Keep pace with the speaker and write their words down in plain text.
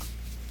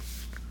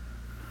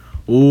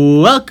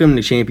Welcome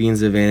to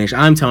Champions Advantage.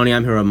 I'm Tony.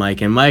 I'm here with Mike.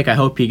 And Mike, I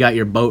hope you got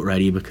your boat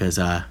ready because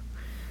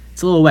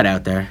it's a little wet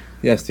out there.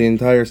 Yes, the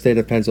entire state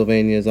of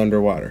Pennsylvania is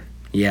underwater.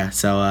 Yeah,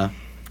 so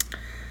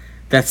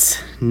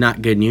that's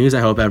not good news. I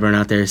hope everyone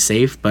out there is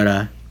safe.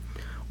 But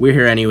we're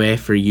here anyway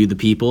for you, the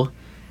people.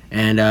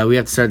 And we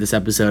have to start this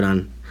episode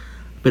on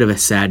a bit of a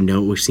sad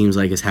note, which seems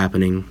like is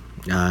happening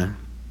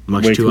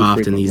much too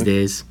often these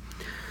days.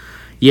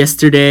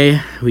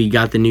 Yesterday, we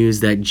got the news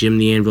that Jim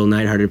the Anvil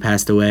Neidhardt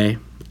passed away,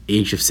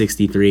 age of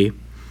 63.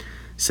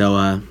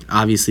 So,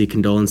 obviously,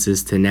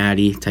 condolences to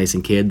Natty,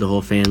 Tyson Kidd, the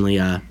whole family.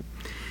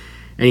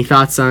 Any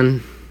thoughts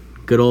on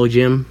good old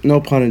Jim?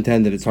 No pun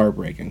intended, it's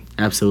heartbreaking.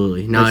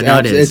 Absolutely. No,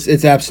 it is.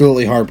 It's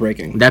absolutely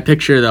heartbreaking. That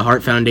picture of the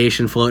Hart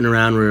Foundation floating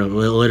around where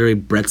literally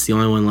Brett's the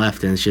only one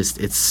left, and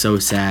it's so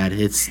sad.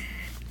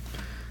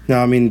 No,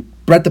 I mean,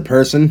 Brett the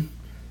person,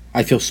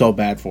 I feel so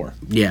bad for.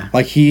 Yeah.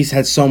 Like, he's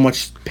had so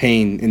much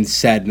pain and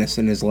sadness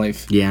in his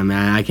life. Yeah,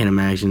 man, I can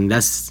imagine.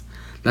 That's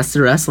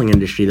the wrestling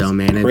industry, though,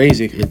 man. It's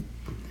crazy.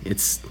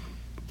 It's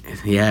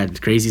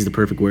crazy is the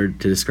perfect word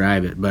to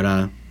describe it.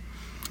 But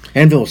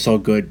Anvil was so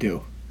good,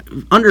 too.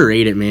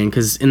 Underrated, man,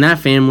 because in that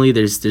family,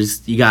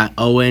 there's you got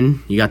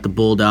Owen, you got the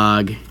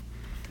Bulldog,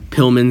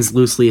 Pillman's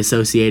loosely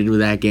associated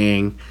with that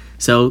gang.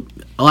 So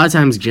a lot of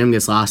times Jim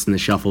gets lost in the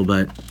shuffle,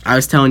 but I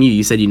was telling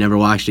you said you never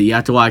watched it. You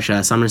have to watch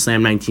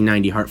SummerSlam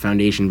 1990 Hart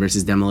Foundation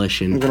versus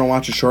Demolition. I'm going to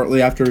watch it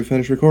shortly after we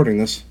finish recording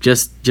this.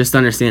 Just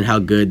understand how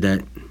good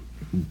that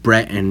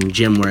Brett and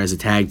Jim were as a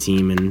tag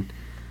team,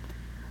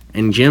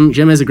 and Jim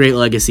has a great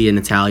legacy in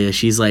Natalia.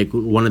 She's like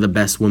one of the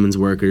best women's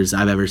workers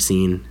I've ever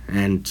seen,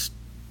 and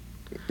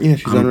yeah,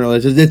 she's unreal.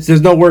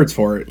 There's no words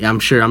for it. Yeah, I'm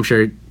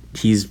sure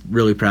he's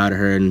really proud of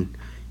her, and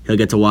he'll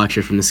get to watch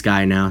her from the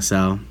sky now.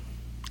 So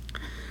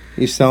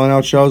he's selling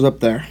out shows up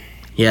there.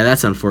 Yeah,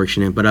 that's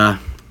unfortunate, but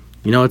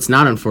it's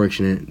not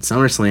unfortunate.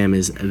 SummerSlam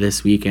is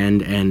this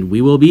weekend, and we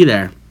will be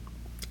there.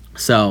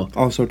 So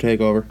Also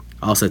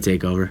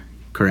Takeover,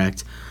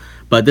 correct.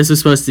 But this was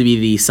supposed to be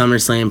the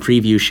SummerSlam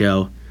preview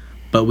show,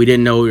 but we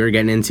didn't know what we were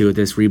getting into with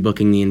this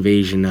rebooking the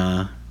Invasion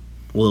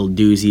little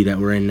doozy that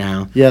we're in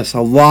now. Yes,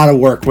 a lot of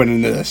work went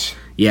into this.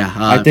 Yeah.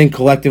 I think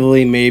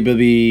collectively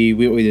maybe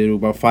we did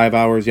about 5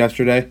 hours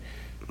yesterday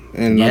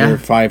and another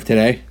 5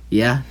 today.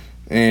 Yeah.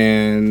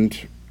 And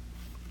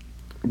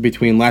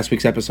between last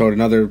week's episode,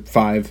 another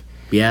 5.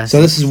 Yeah.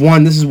 So this is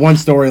one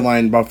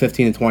storyline, about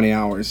 15 to 20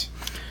 hours.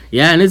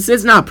 Yeah, and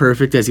it's not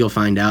perfect, as you'll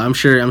find out. I'm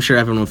sure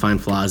everyone will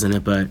find flaws in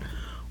it, but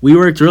we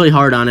worked really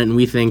hard on it, and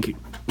we think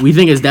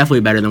it's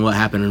definitely better than what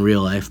happened in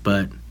real life.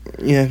 But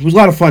yeah, it was a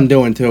lot of fun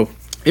doing too.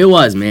 It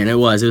was, man. It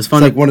was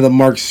fun. It's like one of the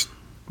Mark's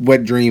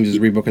wet dreams is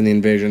rebooking the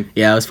Invasion.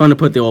 Yeah, it was fun to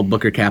put the old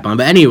Booker cap on.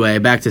 But anyway,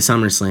 back to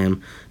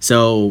SummerSlam.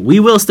 So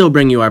we will still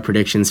bring you our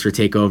predictions for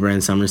TakeOver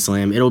and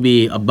SummerSlam. It'll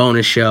be a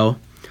bonus show.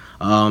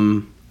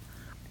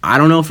 I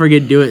don't know if we're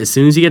going to do it as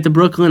soon as you get to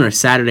Brooklyn or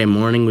Saturday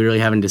morning. We really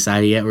haven't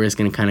decided yet. We're just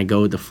going to kind of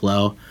go with the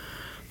flow.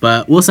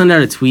 But we'll send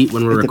out a tweet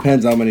when we're... It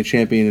depends how many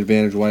Champion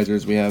Advantage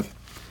Wisers we have.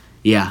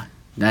 Yeah,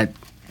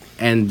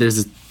 and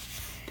there's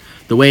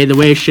the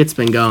way shit's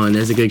been going,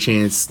 there's a good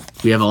chance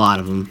we have a lot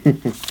of them.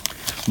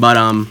 But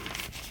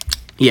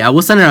yeah,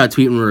 we'll send out a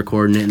tweet when we're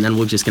recording it, and then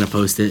we're just gonna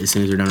post it as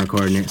soon as we're done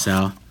recording it.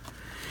 So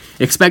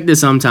expect it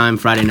sometime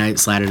Friday night,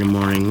 Saturday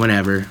morning,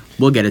 whenever.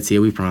 We'll get it to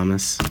you, we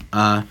promise.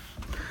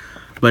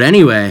 But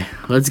anyway,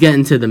 let's get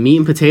into the meat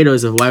and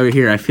potatoes of why we're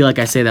here. I feel like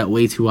I say that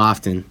way too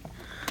often.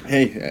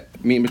 Hey,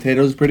 meat and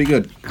potatoes is pretty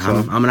good.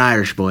 So. I'm an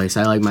Irish boy,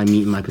 so I like my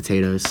meat and my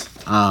potatoes.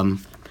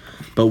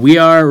 But we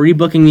are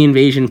rebooking the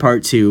Invasion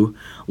Part 2.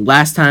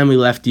 Last time we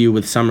left you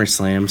with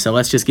SummerSlam, so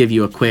let's just give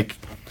you a quick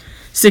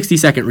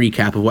 60-second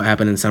recap of what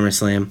happened in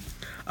SummerSlam.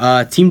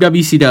 Team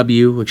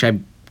WCW, which I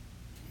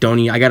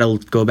gotta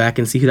go back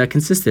and see who that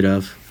consisted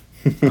of.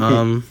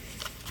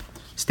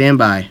 Stand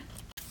by.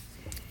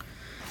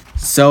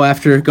 So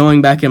after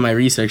going back in my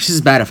research, this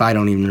is bad if I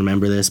don't even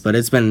remember this, but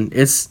it's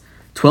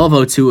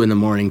 12:02 in the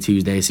morning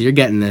Tuesday, so you're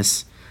getting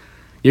this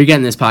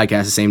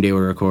podcast the same day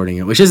we're recording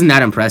it, which isn't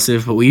that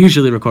impressive, but we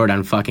usually record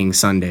on fucking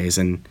Sundays.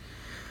 And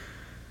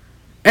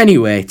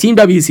anyway, Team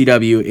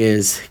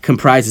WCW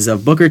comprises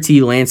of Booker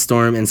T, Lance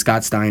Storm, and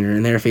Scott Steiner,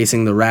 and they're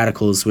facing the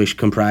Radicals, which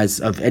comprise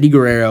of Eddie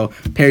Guerrero,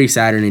 Perry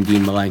Saturn, and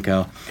Dean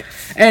Malenko.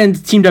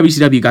 And Team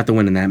WCW got the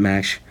win in that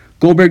match.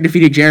 Goldberg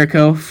defeated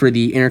Jericho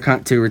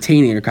to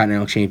retain the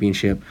Intercontinental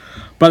Championship.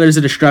 Brothers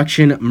of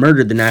Destruction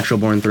murdered the Natural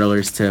Born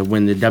Thrillers to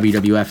win the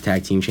WWF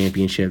Tag Team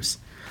Championships.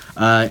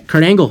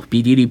 Kurt Angle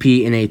beat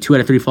DDP in a 2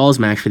 out of 3 falls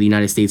match for the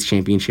United States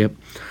Championship.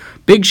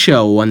 Big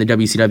Show won the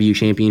WCW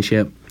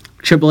Championship.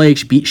 Triple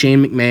H beat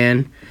Shane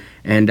McMahon,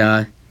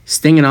 and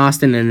Sting and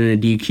Austin ended in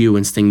a DQ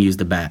when Sting used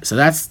the bat. So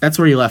that's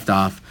where he left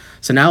off.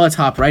 So now let's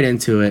hop right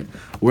into it.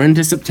 We're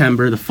into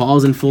September. The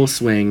fall's in full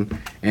swing.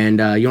 And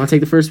you want to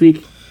take the first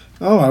week?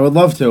 Oh, I would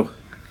love to.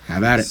 How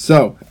about it?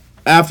 So,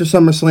 after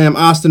SummerSlam,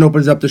 Austin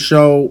opens up the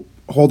show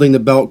holding the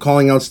belt,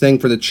 calling out Sting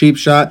for the cheap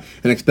shot,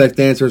 and expect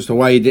answers to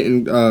why he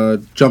didn't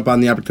jump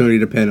on the opportunity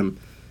to pin him.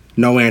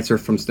 No answer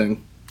from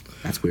Sting.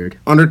 That's weird.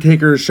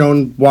 Undertaker is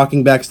shown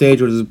walking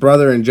backstage with his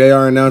brother, and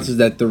JR announces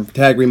that the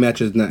tag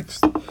rematch is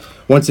next.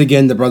 Once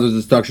again, the Brothers of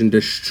Destruction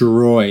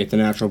destroy the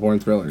Natural Born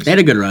Thrillers. They had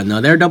a good run,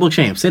 though. They're double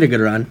champs. They had a good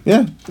run.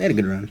 Yeah. They had a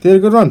good run. They had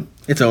a good run.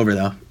 It's over,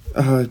 though.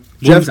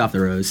 Jeff off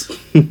the rose.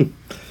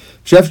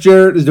 Jeff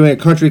Jarrett is doing a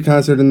country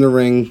concert in the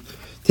ring,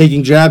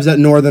 taking jabs at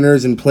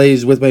Northerners, and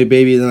plays With My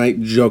Baby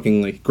Tonight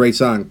jokingly. Great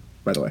song,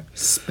 by the way.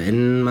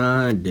 Spend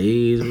my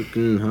days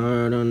working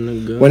hard on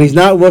the go. When he's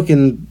not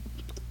looking,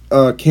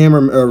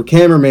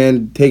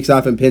 cameraman takes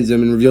off and pins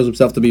him and reveals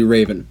himself to be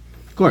Raven.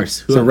 Of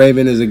course. So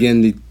Raven is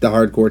again the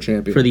hardcore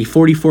champion. For the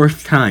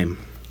 44th time.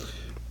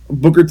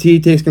 Booker T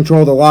takes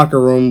control of the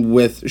locker room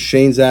with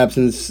Shane's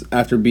absence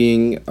after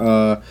being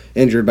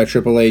injured by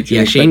Triple H.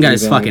 Yeah, Shane got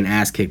his fucking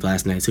ass kicked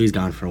last night, so he's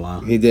gone for a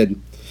while. He did.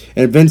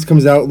 And Vince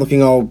comes out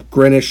looking all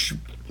grinnish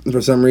for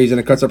some reason.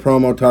 It cuts a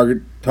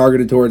promo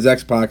targeted towards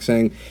X-Pac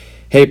saying,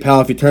 "Hey pal,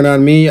 if you turn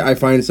on me, I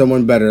find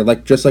someone better.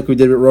 Just like we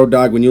did with Road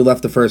Dogg when you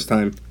left the first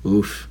time."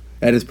 Oof.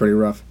 That is pretty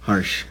rough.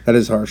 Harsh. That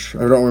is harsh. I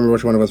don't remember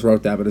which one of us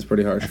wrote that, but it's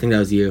pretty harsh. I think that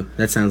was you.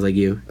 That sounds like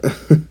you.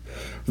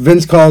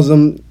 Vince calls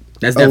him...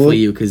 That's definitely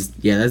you, because,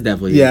 that's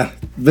definitely you. Yeah.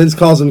 Vince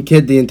calls him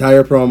Kid the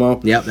entire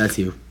promo. Yep, that's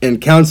you. And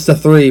counts to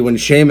 3 when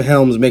Shane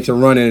Helms makes a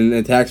run-in and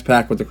attacks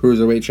Pac with the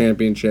Cruiserweight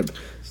Championship.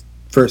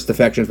 First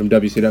defection from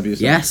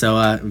WCW.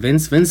 So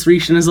Vince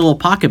reached in his little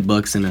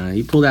pocketbooks and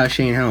he pulled out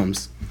Shane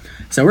Helms.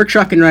 So we're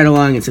trucking right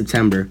along in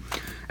September.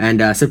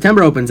 And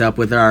September opens up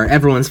with our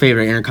everyone's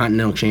favorite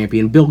Intercontinental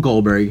Champion, Bill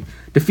Goldberg,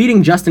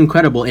 defeating Justin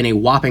Credible in a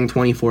whopping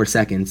 24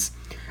 seconds.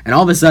 And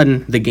all of a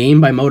sudden, The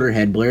Game by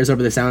Motorhead blares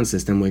over the sound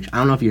system, which, I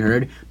don't know if you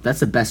heard, that's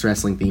the best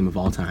wrestling theme of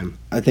all time.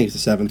 I think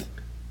it's the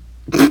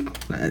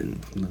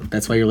 7th.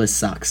 That's why your list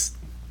sucks.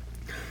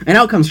 And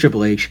out comes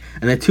Triple H,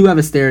 and the two have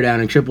a stare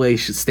down, and Triple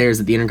H stares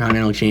at the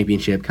Intercontinental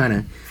Championship, kind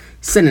of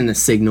sending a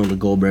signal to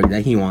Goldberg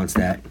that he wants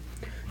that.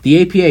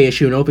 The APA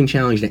issue an open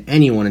challenge to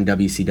anyone in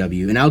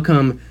WCW, and out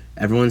come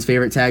everyone's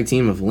favorite tag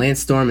team of Lance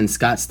Storm and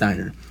Scott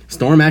Steiner.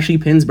 Storm actually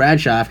pins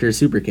Bradshaw after a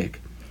super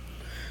kick.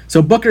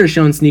 So Booker is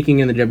shown sneaking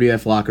in the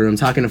WF locker room,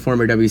 talking to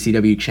former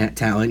WCW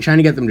talent, trying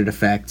to get them to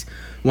defect,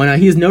 when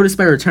he is noticed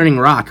by returning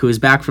Rock, who is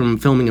back from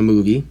filming a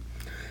movie.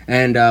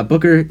 And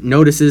Booker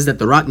notices that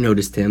The Rock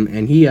noticed him,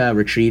 and he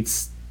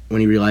retreats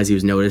when he realized he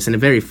was noticed in a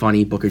very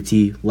funny Booker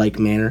T-like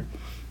manner.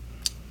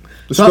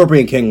 The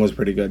Scorpion King was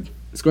pretty good.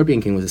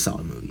 Scorpion King was a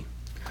solid movie.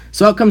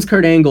 So out comes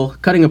Kurt Angle,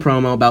 cutting a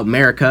promo about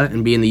America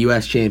and being the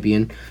U.S.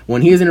 champion,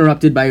 when he is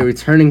interrupted by a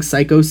returning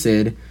Psycho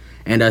Sid,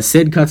 and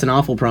Sid cuts an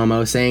awful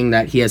promo saying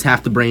that he has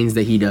half the brains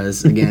that he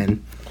does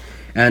again.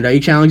 And he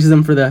challenges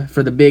him for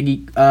the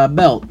big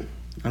belt.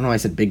 I don't know why I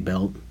said big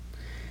belt.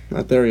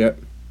 Not there yet.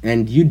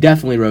 And you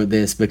definitely wrote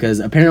this because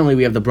apparently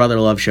we have the Brother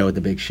Love show at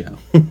the Big Show.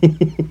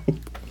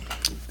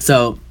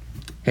 So,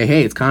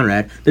 hey, it's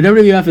Conrad. The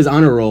WWF is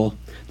on a roll.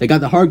 They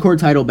got the hardcore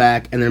title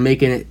back, and they're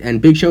making it.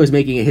 And Big Show is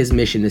making it his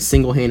mission to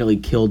single-handedly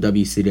kill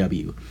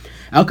WCW.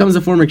 Out comes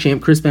the former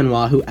champ Chris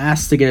Benoit, who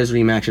asks to get his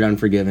rematch at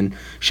Unforgiven.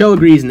 Show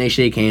agrees, and they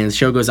shake hands.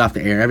 Show goes off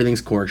the air.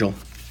 Everything's cordial.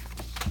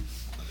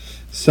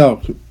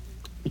 So,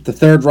 the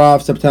 3rd Raw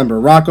of September,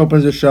 Rock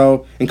opens the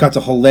show and cuts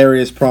a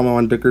hilarious promo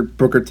on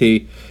Booker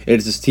T.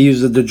 He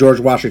uses the George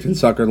Washington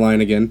sucker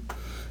line again.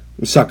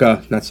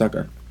 Sucker, not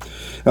sucker.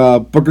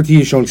 Booker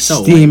T is shown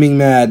steaming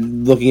mad,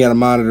 looking at a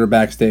monitor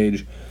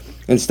backstage.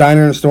 And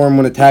Steiner and Storm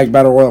win a tag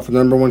battle royal for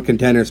the #1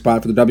 contender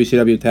spot for the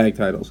WCW tag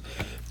titles.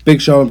 Big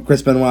Show and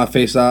Chris Benoit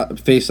face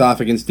off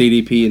against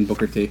DDP and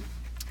Booker T.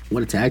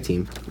 What a tag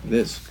team. It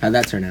is. How'd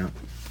that turn out?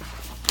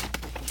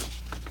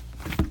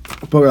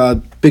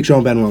 Big Show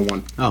and Benoit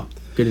won. Oh,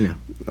 good to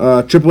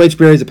know. Triple H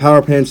buries a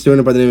power plant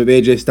student by the name of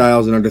AJ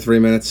Styles in under 3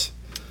 minutes.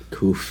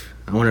 Coof.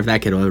 I wonder if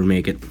that kid will ever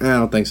make it. I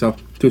don't think so.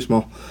 Too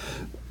small.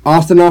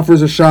 Austin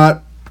offers a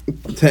shot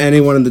to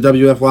anyone in the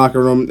WF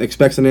locker room,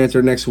 expects an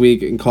answer next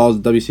week, and calls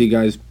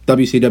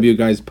WCW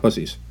guys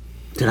pussies.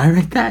 Did I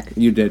write that?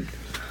 You did.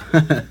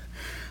 I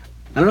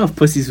don't know if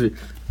pussies would...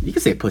 You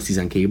can say pussies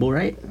on cable,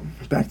 right?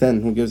 Back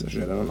then, who gives a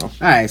shit? I don't know.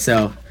 Alright,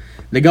 so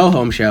the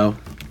go-home show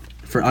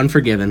for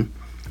Unforgiven.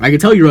 I can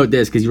tell you wrote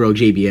this because you wrote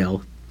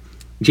JBL.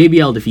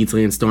 JBL defeats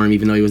Lance Storm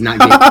even though he was not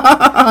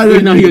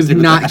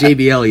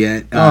JBL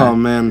yet. Oh,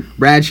 man.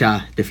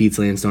 Bradshaw defeats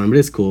Lance Storm, but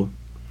it's cool.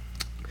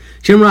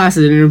 Jim Ross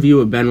has an interview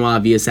with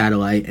Benoit via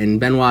satellite, and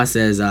Benoit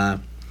says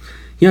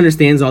he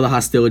understands all the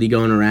hostility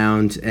going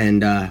around,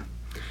 and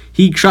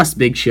he trusts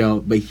Big Show,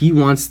 but he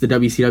wants the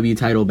WCW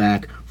title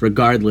back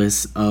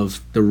regardless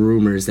of the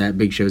rumors that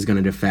Big Show is going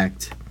to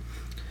defect.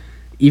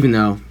 Even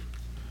though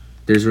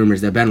there's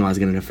rumors that Benoit is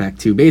going to defect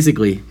too.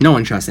 Basically, no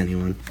one trusts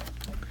anyone.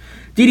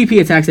 DDP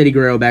attacks Eddie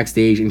Guerrero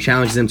backstage and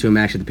challenges him to a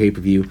match at the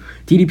pay-per-view.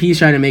 DDP is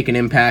trying to make an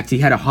impact. He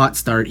had a hot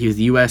start. He was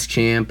the U.S.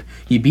 champ.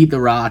 He beat The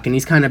Rock, and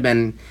he's kind of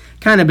been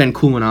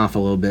cooling off a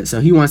little bit. So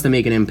he wants to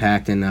make an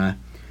impact, and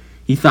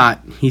he thought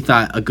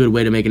a good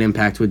way to make an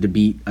impact would to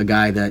beat a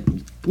guy that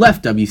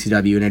left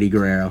WCW and Eddie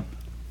Guerrero.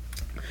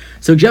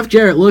 So Jeff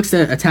Jarrett looks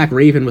to attack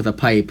Raven with a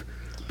pipe,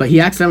 but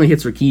he accidentally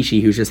hits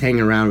Rikishi, who's just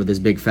hanging around with his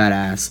big fat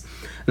ass.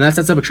 And that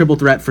sets up a triple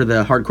threat for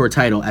the hardcore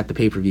title at the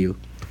pay-per-view.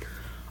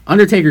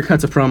 Undertaker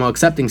cuts a promo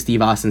accepting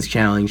Steve Austin's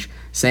challenge,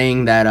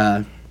 saying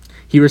that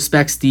he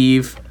respects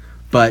Steve,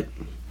 but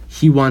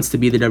he wants to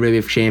be the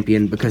WWF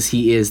champion because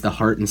he is the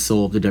heart and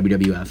soul of the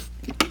WWF.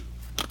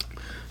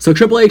 So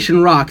Triple H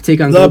and Rock take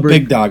on The Goldberg.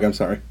 big dog, I'm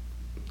sorry.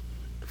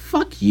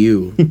 Fuck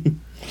you.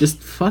 Just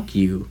fuck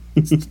you.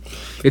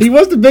 He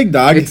was the big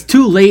dog. It's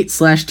too late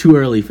 / too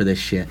early for this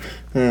shit.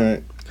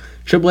 Alright.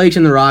 Triple H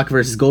and The Rock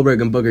versus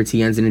Goldberg and Booker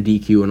T ends in a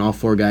DQ, and all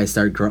four guys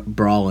start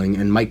brawling,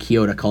 and Mike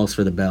Chioda calls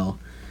for the bell.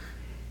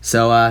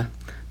 So,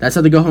 that's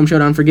how the Go Home Show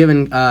at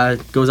Unforgiven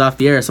goes off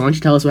the air. So why don't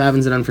you tell us what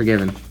happens at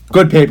Unforgiven?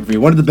 Good pay-per-view.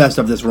 One of the best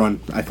of this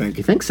run, I think.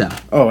 You think so?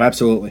 Oh,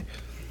 absolutely.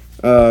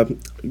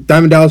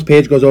 Diamond Dallas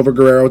Page goes over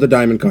Guerrero with a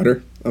diamond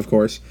cutter, of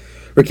course.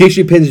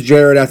 Rikishi pins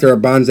Jarrett after a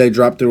bonsai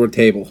drop through a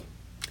table.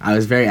 I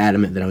was very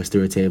adamant that I was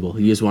through a table.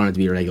 You just wanted it to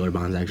be a regular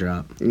bonsai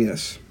drop.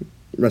 Yes.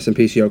 Rest in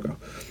peace, Yoko.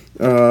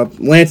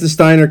 Lance and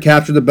Steiner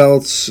capture the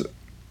belts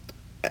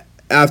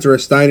after a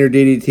Steiner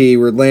DDT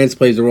where Lance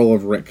plays the role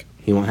of Rick.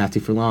 He won't have to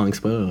for long,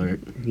 spoiler alert.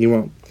 He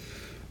won't.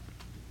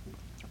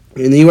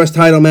 In the U.S.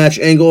 title match,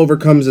 Angle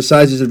overcomes the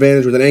size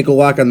disadvantage with an ankle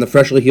lock on the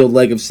freshly healed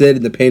leg of Sid,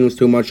 and the pain was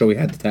too much, so he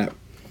had to tap.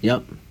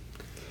 Yep.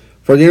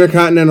 For the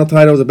Intercontinental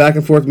title, it was a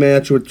back-and-forth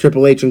match with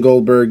Triple H and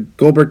Goldberg.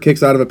 Goldberg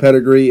kicks out of a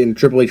pedigree, and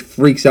Triple H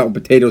freaks out and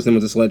potatoes him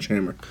with a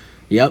sledgehammer.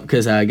 Yep,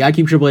 because gotta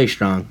keep Triple H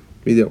strong.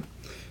 We do.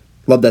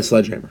 Love that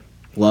sledgehammer.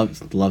 Love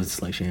the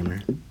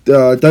sledgehammer.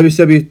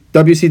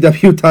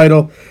 WCW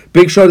title.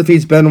 Big Show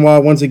defeats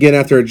Benoit once again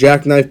after a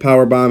jackknife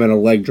powerbomb and a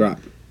leg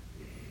drop.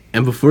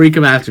 And before you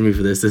come after me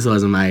for this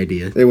wasn't my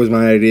idea. It was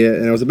my idea,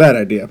 and it was a bad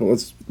idea. But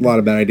it's a lot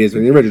of bad ideas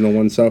in the original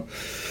one. So,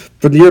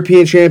 for the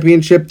European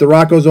Championship, The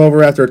Rock goes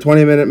over after a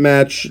 20-minute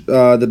match,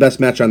 the best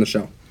match on the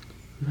show.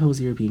 Who the hell was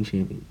the European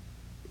champion?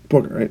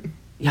 Booker, right?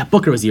 Yeah,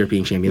 Booker was the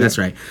European champion. That's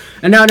right.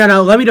 And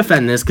no, let me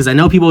defend this, because I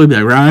know people will be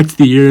like, Rock's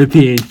the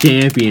European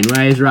champion.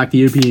 Why is Rock the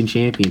European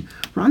champion?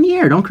 We're on the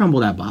air. Don't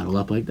crumble that bottle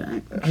up like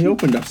that. I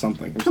opened up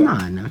something. Come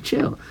on, now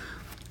chill.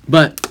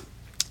 But,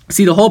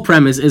 see, the whole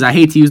premise is I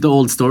hate to use the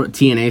old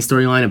TNA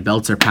storyline of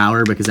belts are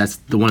power, because that's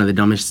one of the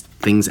dumbest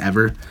things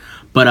ever.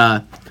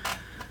 But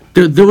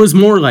there was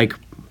more, like,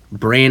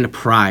 brand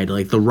pride.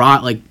 Like, the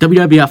Rock, like,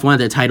 WWF wanted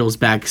their titles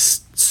back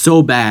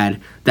so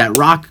bad that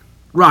Rock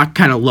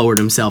kind of lowered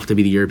himself to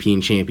be the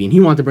European champion. He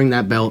wanted to bring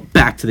that belt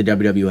back to the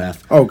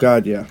WWF. Oh,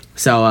 God, yeah.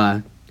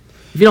 So,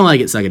 if you don't like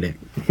it, suck a dick.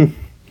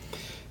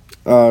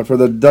 For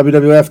the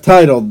WWF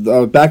title,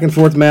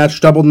 back-and-forth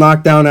match, double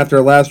knockdown after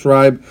a last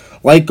ride.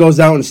 Light goes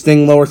out and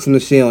Sting lowers from the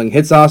ceiling.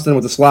 Hits Austin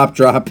with a slop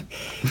drop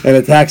and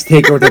attacks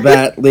Taker with the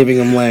bat, leaving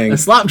him laying. A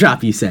slop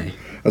drop, you say?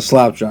 A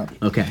slop drop.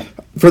 Okay.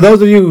 For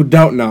those of you who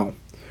don't know,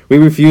 we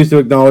refuse to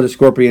acknowledge a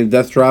Scorpion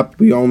death drop.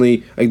 We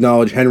only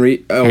acknowledge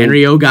Henry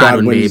O.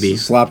 Godwin, baby.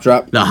 Slop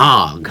drop. The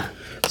Hog.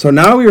 So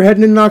now we're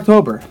heading into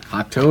October.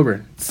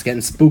 October. It's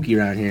getting spooky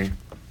around here.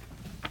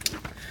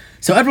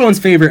 So everyone's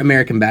favorite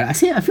American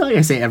Badass. I feel like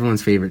I say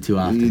everyone's favorite too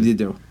often. You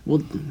do.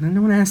 Well,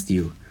 no one asked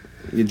you.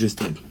 You just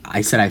did.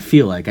 I said I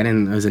feel like. I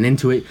wasn't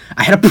into it.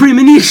 I had a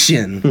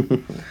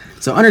premonition.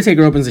 So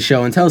Undertaker opens the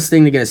show and tells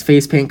Sting to get his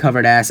face paint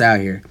covered ass out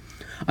here.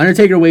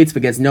 Undertaker waits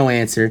but gets no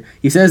answer.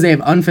 He says they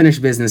have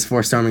unfinished business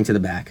before storming to the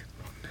back.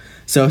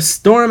 So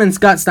Storm and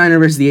Scott Steiner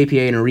versus the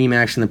APA in a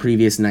rematch from the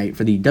previous night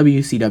for the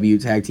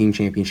WCW Tag Team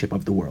Championship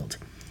of the World.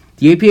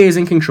 The APA is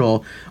in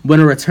control when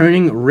a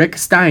returning Rick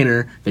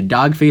Steiner, the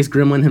dog-faced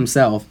gremlin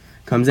himself,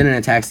 comes in and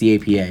attacks the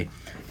APA.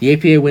 The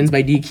APA wins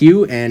by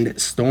DQ, and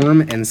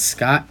Storm and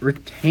Scott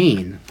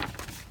retain.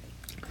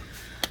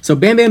 So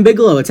Bam Bam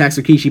Bigelow attacks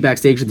Rikishi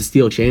backstage with the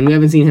steel chain. We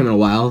haven't seen him in a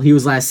while. He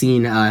was last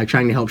seen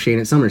trying to help Shane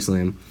at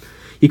SummerSlam.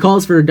 He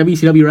calls for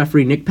WCW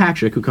referee Nick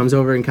Patrick, who comes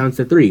over and counts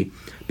to 3.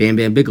 Bam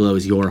Bam Bigelow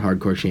is your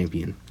hardcore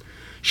champion.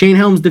 Shane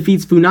Helms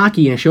defeats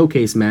Funaki in a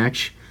showcase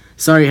match.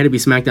 Sorry, I had to be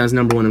SmackDown's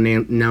number one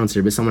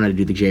announcer, but someone had to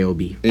do the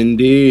J.O.B.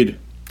 Indeed.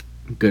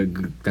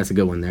 Good. That's a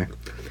good one there.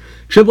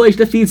 Triple H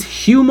defeats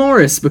Hugh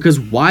Morris, because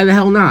why the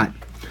hell not?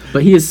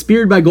 But he is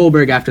speared by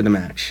Goldberg after the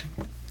match.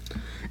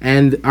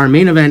 And our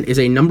main event is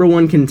a number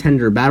one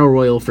contender battle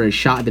royal for a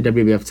shot at the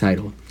WWF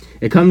title.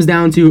 It comes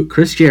down to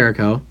Chris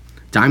Jericho,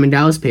 Diamond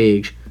Dallas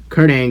Page,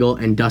 Kurt Angle,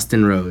 and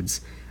Dustin Rhodes.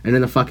 And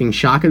in the fucking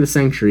shock of the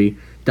century,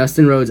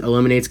 Dustin Rhodes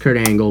eliminates Kurt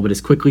Angle, but is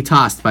quickly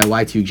tossed by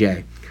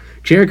Y2J.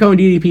 Jericho and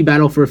DDP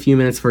battle for a few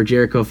minutes before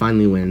Jericho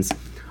finally wins.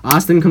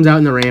 Austin comes out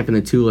in the ramp and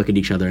the two look at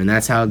each other, and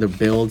that's how the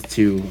build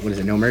to,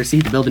 No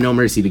Mercy? The build to No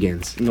Mercy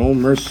begins. No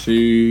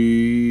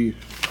Mercy.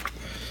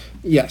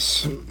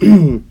 Yes.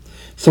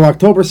 So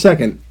October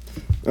 2nd,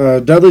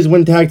 Dudley's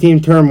win tag team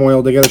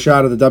turmoil to get a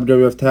shot at the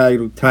WWF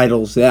tag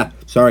titles.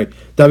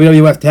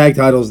 WWF tag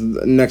titles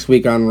next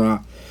week on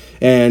Raw.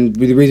 And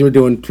the reason we're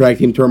doing tag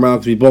team turmoil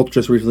is we both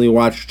just recently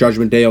watched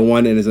Judgment Day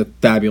 01, and it's a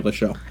fabulous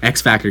show.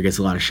 X Factor gets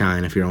a lot of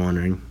shine, if you're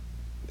wondering.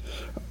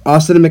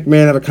 Austin and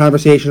McMahon have a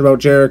conversation about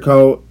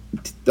Jericho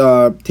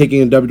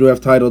taking a WWF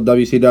title,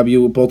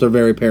 WCW. Both are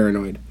very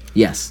paranoid.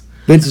 Yes.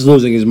 Vince is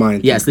losing his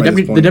mind. Yes, the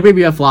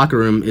WWF locker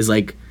room is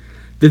like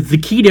The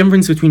key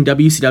difference between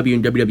WCW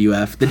and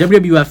WWF, the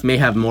WWF may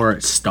have more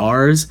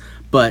stars,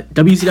 but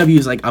WCW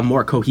is like a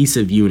more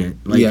cohesive unit.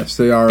 Like, yes,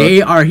 they are.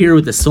 They are here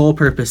with the sole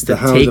purpose to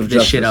Hounds take of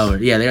this shit Justice.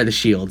 over. Yeah, they are the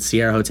Shield,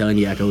 Sierra Hotel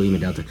India Echo Lima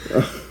Delta.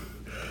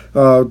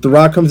 The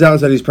Rock comes out and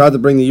said he's proud to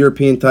bring the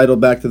European title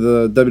back to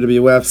the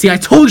WWF. See, I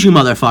told you,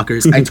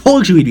 motherfuckers. I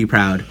told you he'd be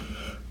proud.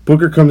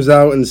 Booker comes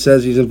out and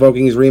says he's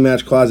invoking his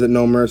rematch clause at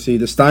No Mercy.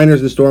 The Steiners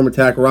and Storm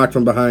attack Rock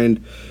from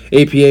behind.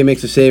 APA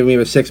makes a save and we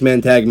have a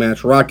 6-man tag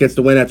match. Rock gets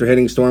the win after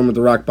hitting Storm with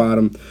the Rock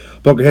bottom.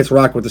 Booker hits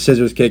Rock with the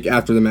scissors kick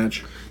after the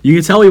match. You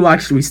can tell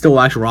we still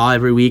watch Raw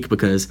every week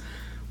because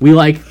we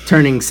like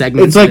turning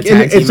segments into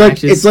tag team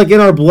matches. It's like in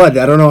our blood.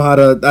 I don't know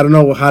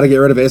how to get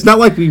rid of it. It's not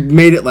like we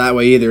made it that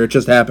way either. It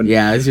just happened.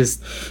 Yeah, it's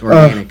just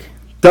organic.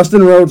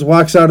 Dustin Rhodes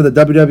walks out of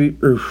the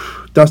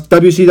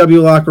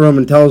WCW locker room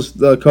and tells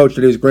the coach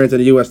that he was granted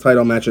a U.S.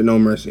 title match at No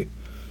Mercy.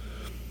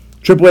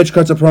 Triple H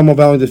cuts a promo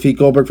vowing to defeat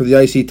Goldberg for the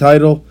IC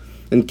title,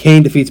 and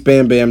Kane defeats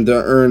Bam Bam to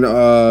earn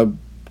a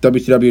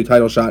WCW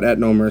title shot at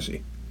No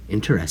Mercy.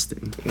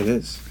 Interesting. It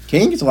is.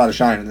 Kane gets a lot of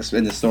shine in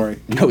this story.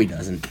 No, he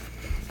doesn't.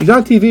 He's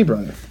on TV,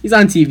 brother. He's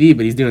on TV,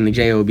 but he's doing the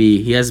JOB.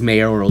 He has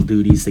mayoral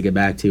duties to get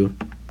back to.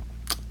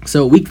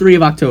 So, week 3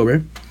 of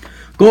October,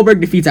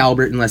 Goldberg defeats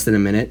Albert in less than a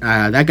minute.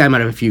 That guy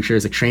might have a future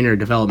as a trainer or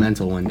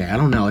developmental one day. I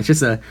don't know. It's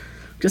just a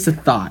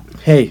thought.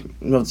 Hey,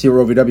 let's see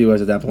where OVW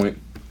is at that point.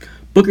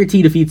 Booker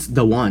T defeats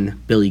the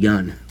one, Billy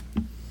Gunn.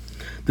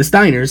 The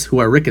Steiners, who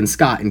are Rick and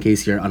Scott, in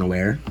case you're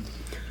unaware.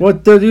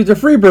 What the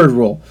Freebird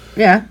rule?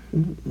 Yeah,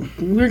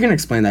 we're gonna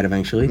explain that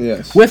eventually.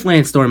 Yes. With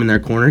Lance Storm in their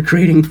corner,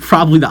 creating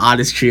probably the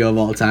oddest trio of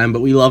all time.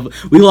 But we love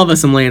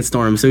us some Lance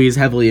Storm, so he's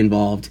heavily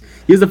involved.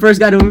 He was the first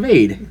guy to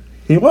invade.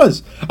 He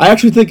was. I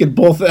actually think in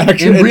both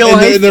action In real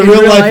life, in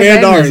real life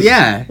and ours.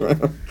 Yeah.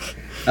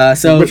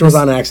 Which was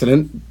on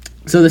accident.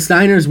 So the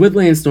Steiners with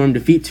Lance Storm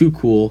defeat Too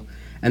Cool,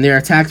 and they are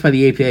attacked by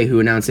the APA, who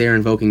announce they are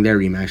invoking their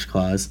rematch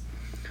clause.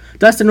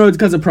 Dustin Rhodes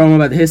cuts a promo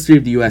about the history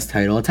of the U.S.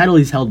 title, a title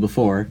he's held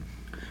before.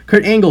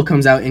 Kurt Angle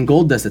comes out in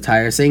Goldust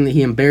attire, saying that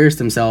he embarrassed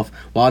himself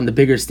while on the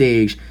bigger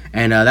stage,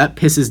 and that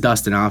pisses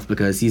Dustin off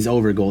because he's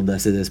over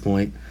Goldust at this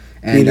point.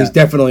 And he's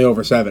definitely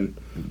over 7.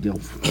 He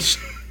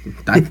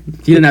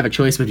didn't have a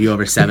choice but to be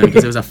over 7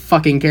 because it was a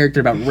fucking character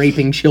about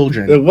raping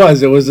children. It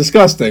was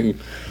disgusting.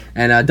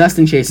 And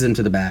Dustin chases him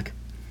to the back.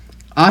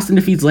 Austin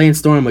defeats Lance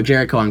Storm with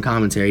Jericho on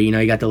commentary. You know,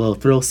 you got the little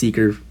thrill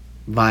seeker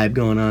vibe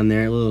going on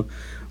there, a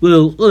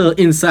little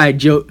inside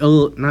joke,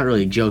 not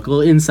really a joke, a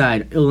little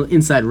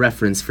inside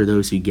reference for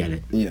those who get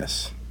it.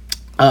 Yes.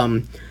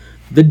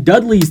 The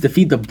Dudleys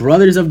defeat the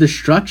Brothers of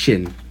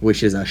Destruction,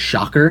 which is a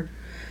shocker.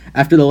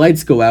 After the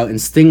lights go out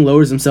and Sting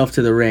lowers himself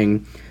to the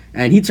ring,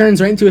 and he turns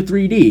right into a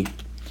 3D.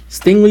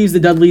 Sting leaves the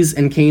Dudleys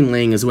and Kane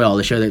laying as well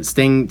to show that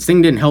Sting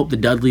didn't help the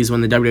Dudleys win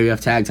the WWF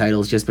tag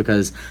titles just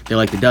because they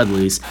like the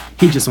Dudleys.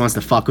 He just wants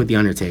to fuck with The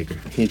Undertaker.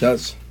 He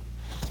does.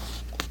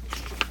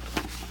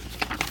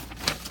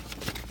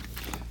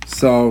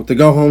 So, the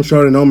go-home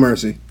show to No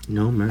Mercy.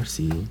 No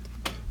Mercy.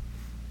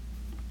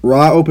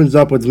 Raw opens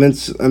up with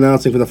Vince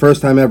announcing for the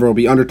first time ever will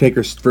be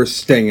Undertaker versus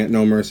Sting at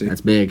No Mercy.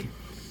 That's big.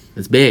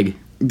 That's big.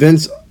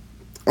 Vince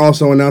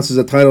also announces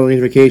a title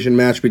unification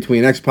match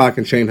between X-Pac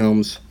and Shane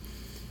Helms.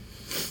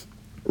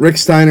 Rick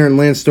Steiner and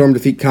Lance Storm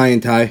defeat Kai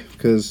and Ty,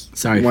 because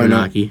Sorry,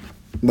 Funaki.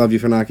 Love you,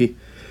 Funaki.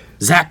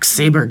 Zack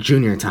Sabre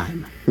Jr.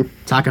 time.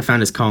 Taka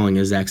found his calling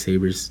as Zack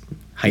Sabre's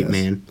hype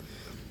man.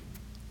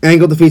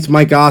 Angle defeats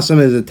Mike Awesome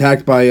and is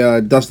attacked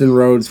by Dustin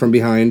Rhodes from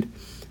behind.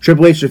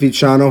 Triple H defeats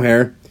Sean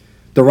O'Hare.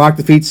 The Rock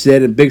defeats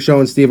Sid, and Big Show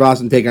and Steve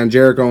Austin take on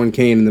Jericho and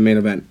Kane in the main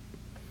event.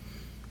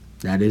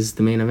 That is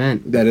the main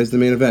event. That is the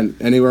main event,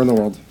 anywhere in the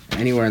world.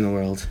 Anywhere in the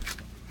world.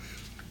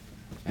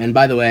 And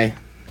by the way,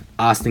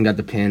 Austin got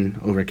the pin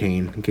over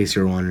Kane, in case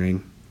you were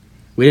wondering.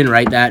 We didn't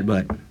write that,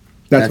 but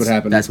That's what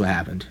happened. That's what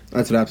happened.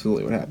 That's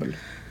absolutely what happened.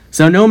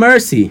 So No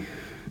Mercy.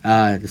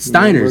 The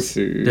Steiners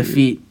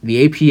defeat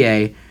the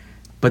APA,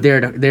 but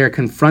they're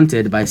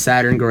confronted by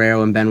Saturn,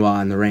 Guerrero, and Benoit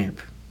on the ramp.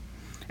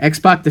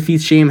 X-Pac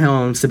defeats Shane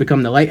Helms to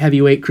become the light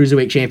heavyweight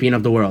cruiserweight champion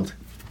of the world.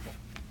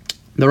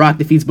 The Rock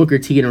defeats Booker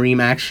T in a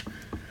rematch.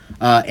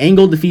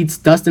 Angle defeats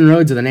Dustin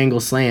Rhodes with an Angle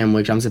Slam,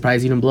 which I'm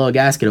surprised he didn't blow a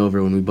gasket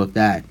over when we booked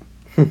that.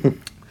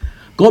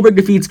 Goldberg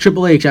defeats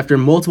Triple H after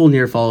multiple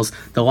near falls,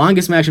 the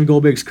longest match of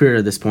Goldberg's career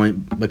at this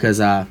point, because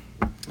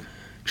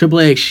Triple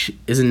H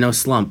is in no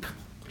slump.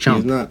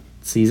 Chump. He's not.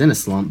 So he's in a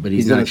slump, but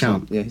he's not a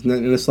chump. Yeah, he's not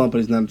in a slump, but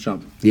he's not a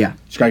chump. Yeah.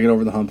 Just gotta get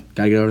over the hump.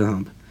 Gotta get over the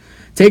hump.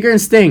 Taker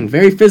and Sting,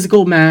 very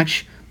physical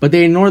match, but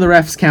they ignore the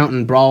refs' count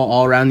and brawl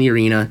all around the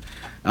arena.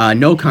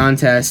 No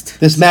contest.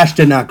 This match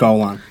did not go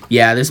long.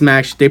 Yeah, this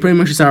match, they pretty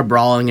much just started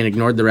brawling and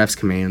ignored the refs'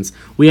 commands.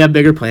 We have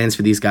bigger plans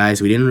for these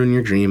guys. We didn't ruin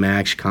your dream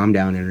match. Calm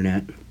down,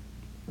 internet.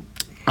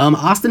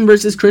 Austin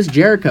versus Chris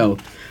Jericho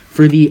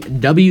for the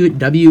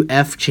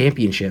WWF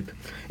Championship.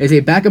 It's a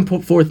back and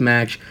forth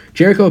match.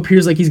 Jericho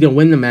appears like he's going to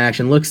win the match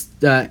and looks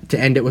to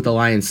end it with a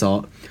lion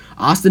salt.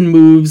 Austin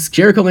moves.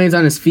 Jericho lands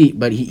on his feet,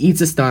 but he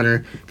eats a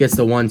stunner, gets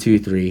the 1, 2,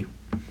 3.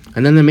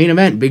 And then the main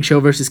event, Big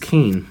Show versus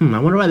Kane. I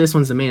wonder why this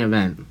one's the main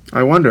event.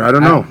 I wonder. I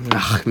don't know.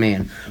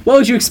 Man. What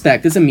would you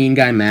expect? It's a mean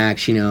guy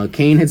match.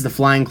 Kane hits the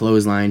flying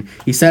clothesline.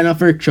 He's setting up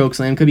for a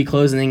chokeslam. Could be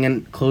closing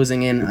in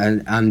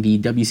on the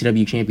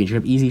WCW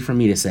Championship. Easy for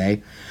me to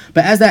say.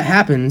 But as that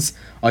happens,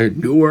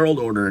 New World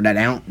Order.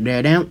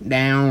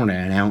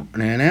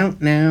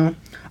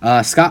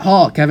 Scott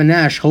Hall, Kevin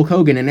Nash, Hulk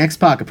Hogan, and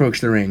X-Pac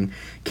approach the ring.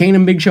 Kane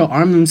and Big Show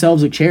arm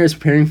themselves with chairs,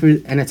 preparing for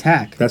an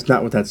attack. That's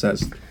not what that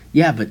says.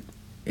 Yeah, but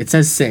it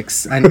says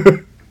 6.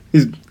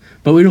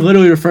 But we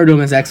literally refer to him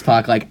as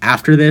X-Pac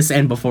after this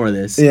and before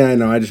this. Yeah, I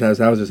know. I was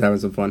just having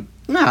some fun.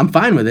 Nah, I'm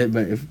fine with it,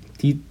 but if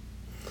he...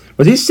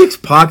 Was he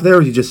 6-Pac there, or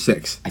was he just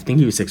 6? I think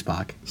he was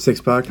 6-Pac.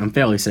 6-Pac? I'm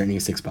fairly certain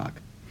he's 6-Pac.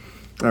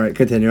 All right,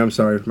 continue. I'm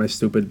sorry for my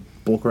stupid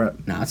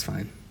bullcrap. Nah, that's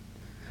fine.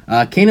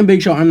 Kane and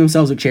Big Show arm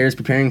themselves with chairs,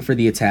 preparing for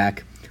the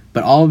attack.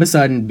 But all of a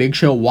sudden, Big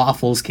Show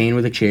waffles Kane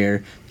with a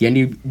chair. The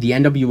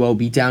NWO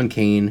beat down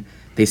Kane.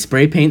 They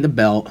spray paint the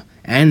belt,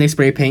 and they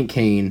spray paint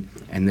Kane,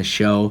 and the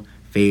show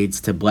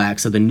fades to black.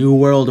 So the New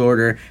World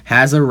Order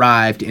has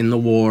arrived in the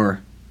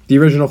war. The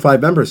original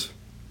 5 members.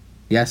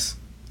 Yes.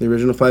 The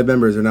original 5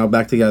 members are now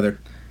back together.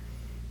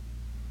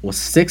 Well,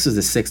 6 was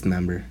the 6th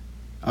member.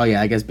 Oh,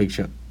 yeah, I guess Big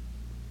Show.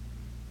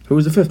 Who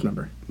was the 5th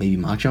member? Maybe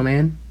Macho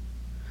Man?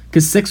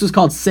 Because 6 was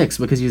called 6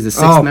 because he was the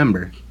 6th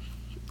member.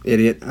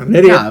 Idiot. I'm an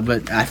idiot. Yeah,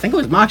 but I think it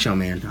was Macho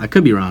Man. I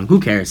could be wrong. Who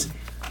cares?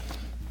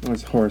 Oh,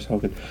 it's Horace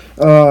Hogan.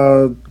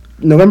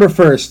 November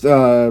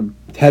 1st,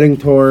 heading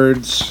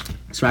towards...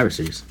 Survivor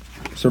Series.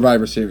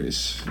 Survivor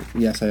Series.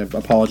 Yes, I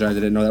apologize. I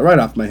didn't know that right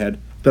off my head.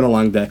 It's been a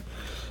long day.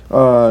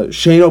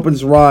 Shane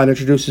opens Raw and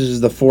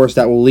introduces the force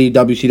that will lead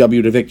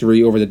WCW to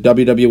victory over the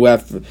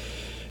WWF,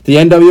 the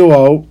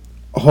NWO,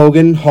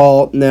 Hogan,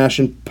 Hall, Nash,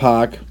 and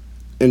Pac,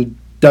 and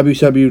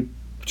WCW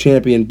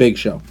champion Big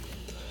Show.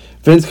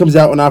 Vince comes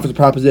out and offers a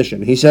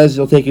proposition. He says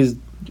he'll take his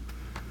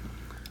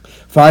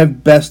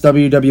 5 best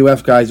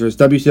WWF guys versus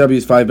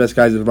WCW's 5 best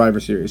guys in Survivor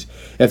Series.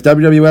 If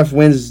WWF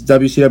wins,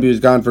 WCW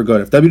is gone for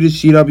good. If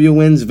WCW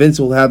wins, Vince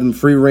will have them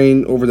free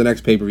reign over the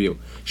next pay-per-view.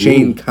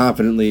 Shane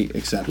confidently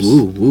accepts.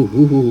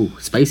 Ooh,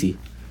 spicy.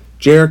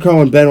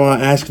 Jericho and Benoit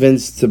ask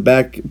Vince to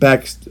back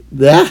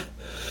that.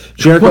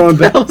 Jericho and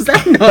What was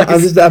that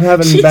noise? I'm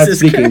having a bad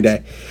speaking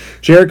day.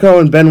 Jericho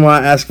and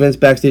Benoit ask Vince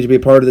backstage to be a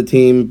part of the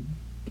team.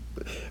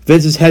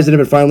 Vince is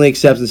hesitant but finally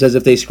accepts and says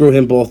if they screw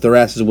him both, their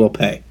asses will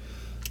pay.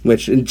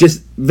 Which, and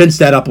just Vince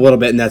that up a little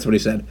bit, and that's what he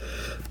said.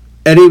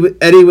 Eddie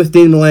with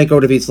Dean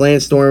Malenko defeats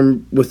Lance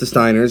Storm with the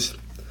Steiners.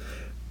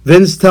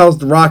 Vince tells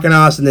The Rock and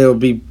Austin they will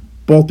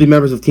both be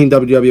members of Team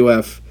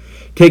WWF.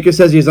 Taker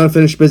says he has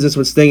unfinished business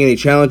with Sting, and he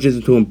challenges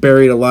him to a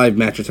buried alive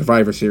match at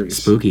Survivor Series.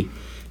 Spooky.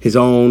 His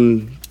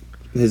own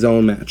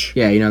match.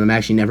 Yeah, the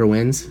match he never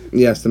wins.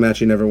 Yes, the match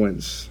he never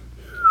wins.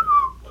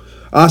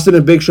 Austin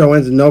and Big Show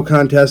ends in no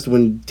contest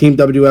when Team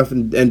WWF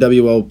and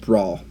NWO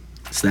brawl.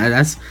 So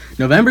that's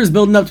November's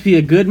building up to be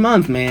a good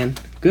month, man.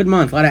 Good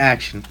month, a lot of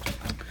action.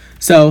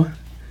 So,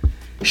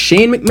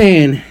 Shane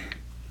McMahon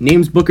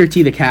names Booker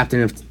T the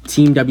captain of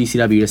Team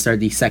WCW to start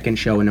the second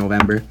show in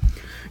November.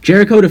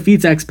 Jericho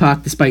defeats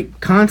X-Pac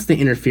despite constant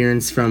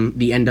interference from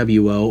the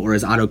NWO, or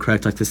as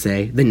autocorrect like to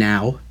say, the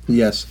Now.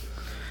 Yes.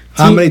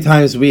 How many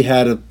times we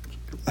had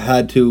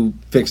to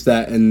fix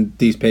that, and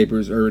these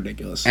papers are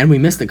ridiculous. And we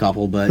missed a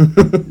couple, but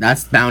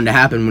that's bound to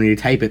happen when you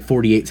type it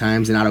 48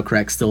 times and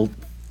autocorrect still...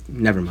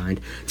 Never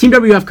mind. Team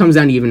WF comes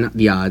down to even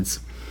the odds.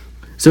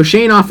 So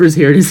Shane offers,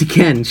 here it is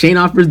again, Shane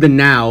offers the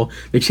Now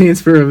the chance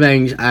for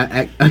revenge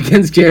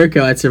against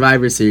Jericho at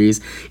Survivor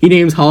Series. He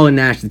names Hall and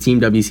Nash to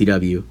Team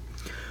WCW.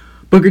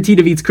 Booker T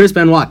defeats Chris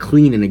Benoit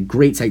clean in a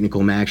great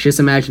technical match. Just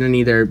imagine any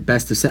of their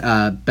best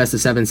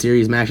of 7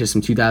 series matches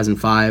from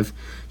 2005.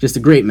 Just a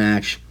great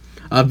match.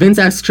 Vince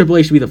asks Triple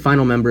H to be the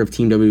final member of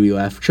Team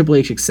WWF. Triple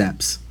H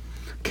accepts.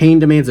 Kane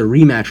demands a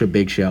rematch with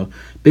Big Show.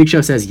 Big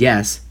Show says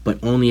yes,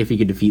 but only if he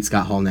could defeat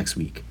Scott Hall next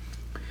week.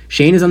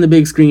 Shane is on the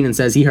big screen and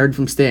says he heard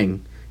from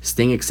Sting.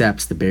 Sting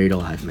accepts the Buried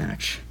Alive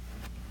match.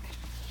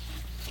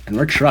 And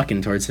we're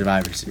trucking towards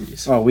Survivor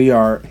Series. Oh, we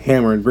are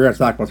hammering. We're going to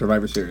talk about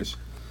Survivor Series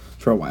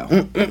for a while.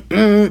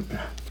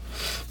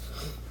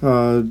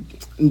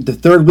 The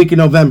third week in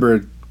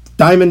November,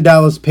 Diamond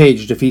Dallas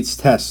Page defeats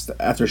Test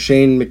after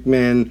Shane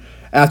McMahon.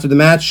 After the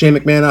match, Shane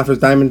McMahon offers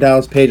Diamond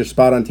Dallas Page a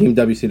spot on Team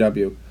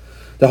WCW.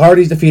 The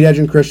Hardys defeat Edge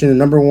and Christian in the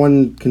number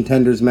 1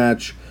 contenders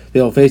match.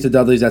 They will face the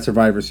Dudleys at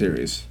Survivor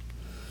Series.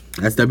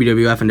 That's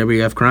WWF and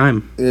WWF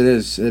crime. It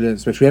is,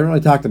 which we haven't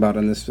really talked about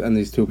on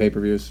these 2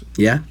 pay-per-views.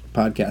 Yeah?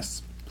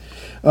 Podcasts.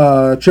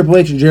 Triple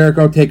H and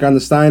Jericho take on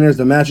the Steiners.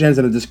 The match ends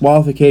in a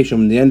disqualification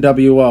when the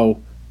NWO,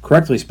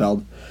 correctly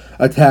spelled,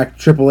 attack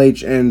Triple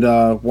H and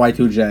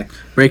Y2J.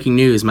 Breaking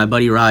news, my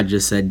buddy Rod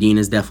just said Dean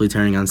is definitely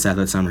turning on Seth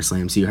at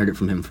SummerSlam, so you heard it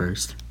from him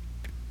first.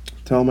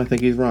 Tell him I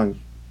think he's wrong.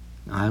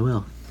 I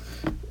will.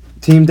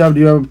 Team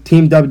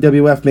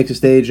WWF makes a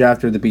stage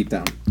after the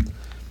beatdown.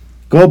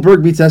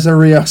 Goldberg beats Cesar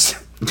Rios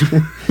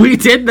We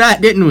did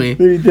that, didn't we?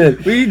 We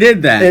did. We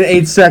did that. In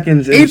 8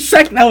 seconds. 8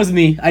 seconds. That was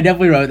me. I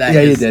definitely wrote that.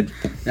 Yeah, you did.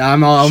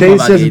 I'm all Shane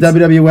about says the dates.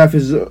 WWF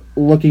is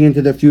looking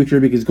into the future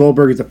because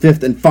Goldberg is the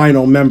 5th and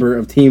final member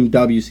of Team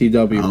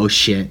WCW. Oh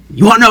shit!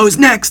 You want to know who's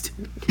next?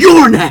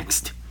 You're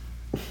next.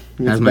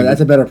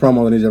 That's a better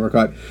promo than he's ever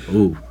cut.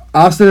 Ooh.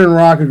 Austin and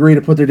Rock agree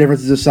to put their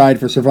differences aside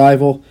for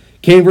Survival.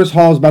 Kane vs.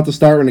 Hall is about to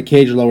start when the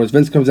cage lowers.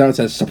 Vince comes out and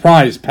says,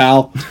 "Surprise,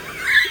 pal."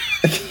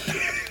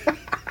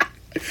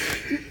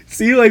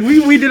 See, like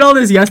we did all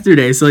this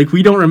yesterday, so like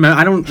we don't remember.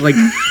 I don't like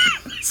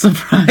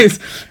surprise.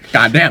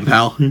 Goddamn,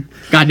 pal.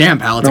 Goddamn,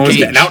 pal. It's No a one's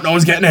cage. getting out. No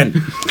one's getting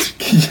in.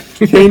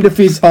 Kane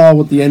defeats Hall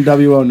with the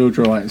NWO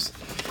neutralized.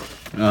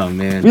 Oh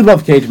man. We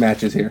love cage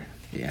matches here.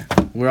 Yeah,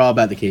 we're all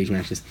about the cage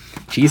matches.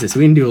 Jesus,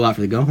 we didn't do a lot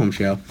for the Go Home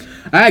Show. All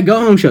right, Go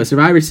Home Show,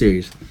 Survivor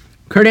Series.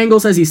 Kurt Angle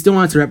says he still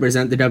wants to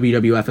represent the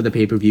WWF at the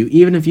pay-per-view,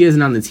 even if he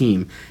isn't on the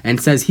team,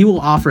 and says he will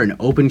offer an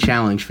open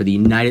challenge for the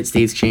United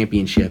States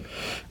Championship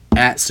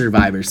at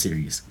Survivor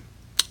Series.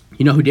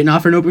 You know who didn't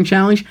offer an open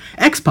challenge?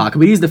 X-Pac,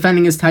 but he's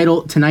defending his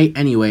title tonight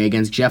anyway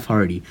against Jeff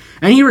Hardy.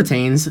 And he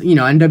retains,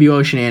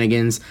 NWO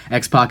shenanigans.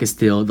 X-Pac is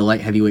still the light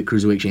heavyweight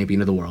cruiserweight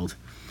champion of the world.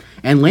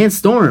 And Lance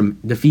Storm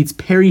defeats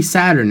Perry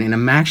Saturn in a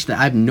match that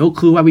I have no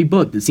clue why we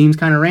booked. It seems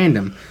kind of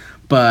random.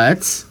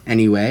 But,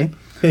 anyway.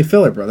 Hey,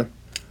 filler, brother.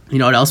 You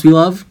know what else we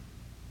love?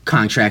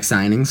 Contract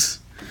signings.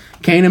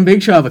 Kane and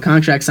Big Show have a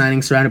contract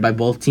signing surrounded by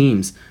both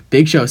teams.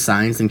 Big Show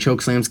signs and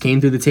chokeslams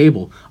Kane through the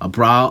table. A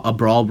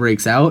brawl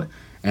breaks out,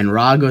 and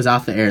Raw goes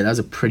off the air. That was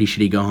a pretty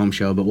shitty go-home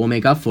show, but we'll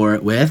make up for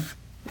it with...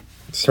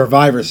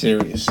 Survivor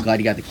Series. Glad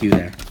you got the cue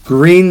there.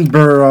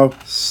 Greensboro,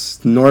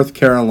 North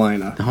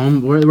Carolina. The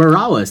home where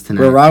Raw was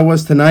tonight. Where Raw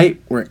was tonight,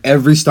 where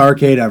every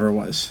Starrcade ever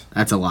was.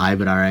 That's a lie,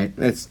 but all right.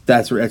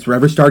 That's where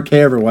every Starrcade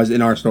ever was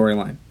in our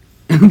storyline.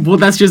 Well,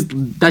 that's just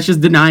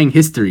denying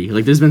history.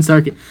 Like, there's been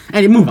Starrcade.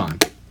 Hey, move on.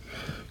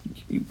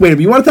 Wait, if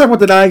you want to talk about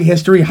denying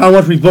history, how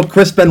much we booked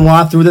Chris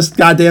Benoit through this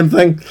goddamn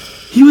thing?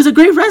 He was a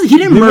great wrestler. He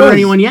didn't murder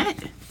anyone yet.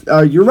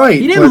 You're right.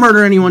 He didn't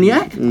murder anyone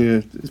yet.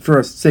 Yeah, for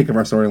the sake of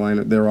our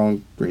storyline, they're all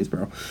in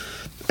Greensboro.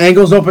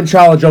 Angle's Open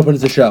Challenge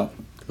opens the show.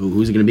 Ooh,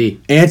 who's it going to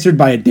be? Answered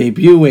by a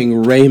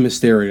debuting Rey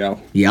Mysterio.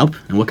 Yep.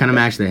 And what kind of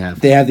match they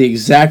have? They have the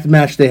exact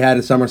match they had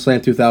at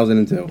SummerSlam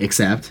 2002.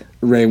 Except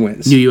Rey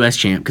wins. new U.S.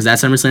 champ, because that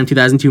SummerSlam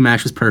 2002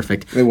 match was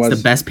perfect. It was.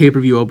 It's the best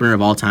pay-per-view opener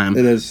of all time.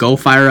 It is. Go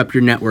fire up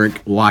your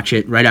network, watch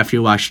it right after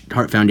you watch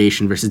Heart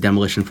Foundation versus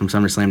Demolition from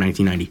SummerSlam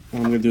 1990.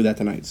 Well, I'm going to do that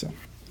tonight, so.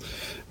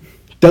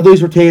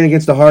 Dudley's retaining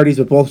against the Hardys,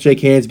 but both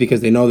shake hands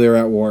because they know they're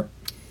at war.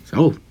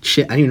 Oh,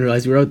 shit. I didn't even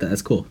realize you wrote that.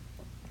 That's cool.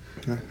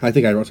 I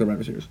think I wrote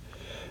Survivor Series.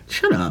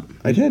 Shut up.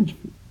 I did.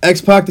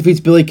 X-Pac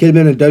defeats Billy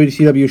Kidman in a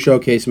WCW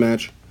showcase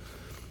match.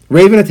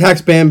 Raven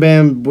attacks Bam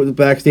Bam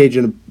backstage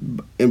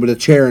with a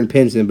chair and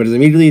pins him, but is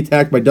immediately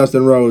attacked by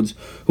Dustin Rhodes,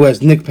 who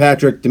has Nick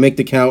Patrick to make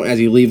the count as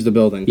he leaves the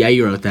building. Yeah,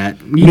 you wrote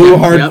that. New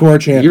hardcore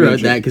championship. You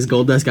wrote that because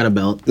Goldust got a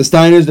belt. The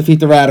Steiners defeat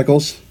the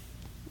Radicals.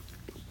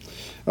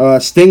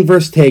 Sting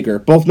vs. Taker.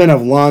 Both men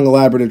have long,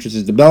 elaborate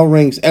entrances. The bell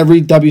rings.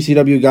 Every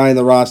WCW guy in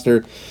the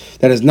roster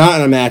that is not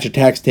in a match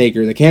attacks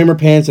Taker. The camera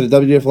pans to the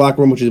WWF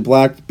locker room, which is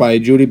blocked by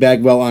Judy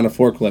Bagwell on a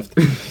forklift.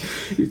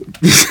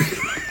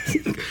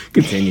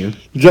 Continue.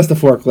 Just a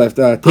forklift.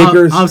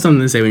 Taker's... I'll have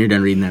something to say when you're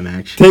done reading that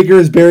match. Taker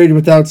is buried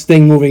without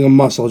Sting moving a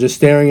muscle, just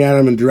staring at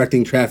him and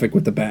directing traffic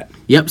with the bat.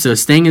 Yep, so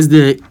Sting is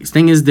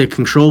the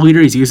control leader.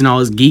 He's using all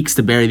his geeks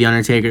to bury the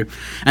Undertaker.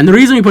 And the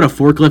reason we put a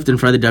forklift in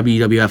front of the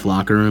WWF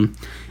locker room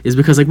is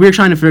because we were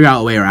trying to figure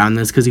out a way around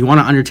this because we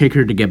wanted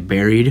Undertaker to get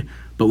buried,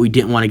 but we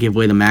didn't want to give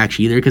away the match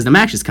either because the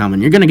match is coming.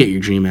 You're going to get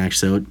your dream match,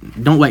 so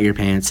don't wet your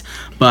pants.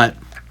 But,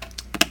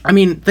 I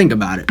mean, think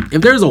about it.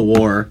 If there's a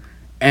war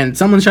and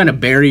someone's trying to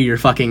bury your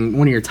fucking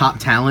one of your top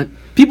talent,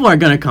 people are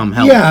gonna come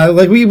help. Yeah,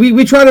 like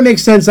we try to make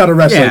sense out of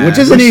wrestling, which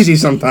isn't easy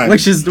sometimes.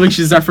 Which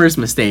is our first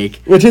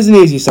mistake. Which isn't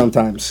easy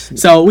sometimes.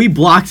 So we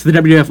blocked the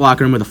WWF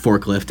locker room with a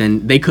forklift,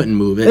 and they couldn't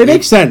move it. It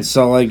makes sense.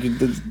 So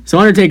so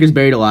Undertaker's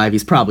buried alive.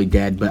 He's probably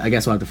dead, but I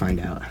guess we'll have to find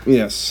out.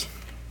 Yes.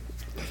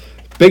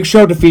 Big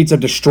Show defeats a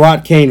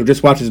distraught Kane who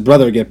just watched his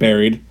brother get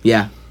buried.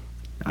 Yeah,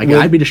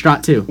 I'd be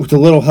distraught too. With a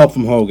little help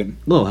from Hogan.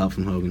 A little help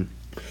from Hogan.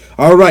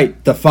 All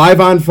right, the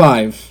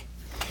 5-on-5.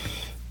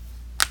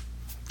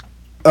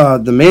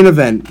 The main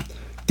event,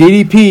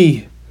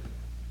 DDP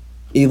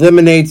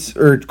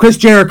Chris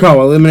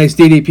Jericho eliminates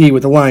DDP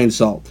with a lion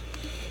salt.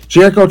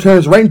 Jericho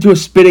turns right into a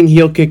spinning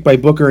heel kick by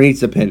Booker and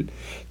eats the pin.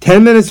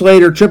 10 minutes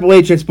later, Triple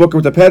H hits Booker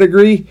with a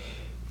pedigree.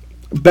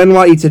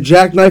 Benoit eats a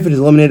jackknife and is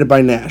eliminated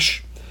by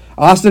Nash.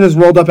 Austin is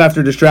rolled up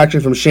after a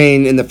distraction from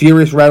Shane, and the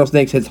Furious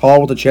Rattlesnakes hits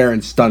Hall with a chair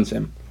and stuns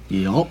him.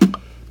 Yup.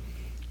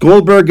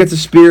 Goldberg gets a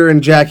spear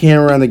and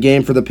jackhammer on the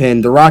game for the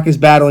pin. The Rock is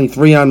battling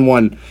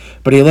 3-on-1,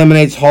 but he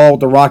eliminates Hall with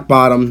the rock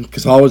bottom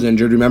because Hall was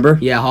injured, remember?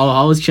 Yeah,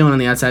 Hall was chilling on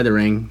the outside of the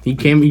ring. He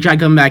tried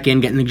coming back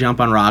in, getting the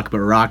jump on Rock, but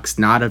Rock's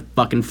not a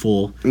fucking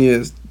fool.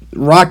 Yes.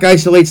 Rock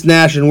isolates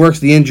Nash and works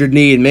the injured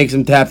knee and makes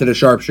him tap to the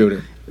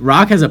sharpshooter.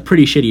 Rock has a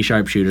pretty shitty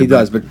sharpshooter. He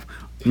does, but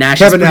Nash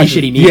has pretty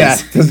shitty knees. Yeah,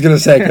 I was going to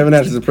say, Kevin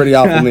Nash has a pretty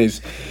awful knees.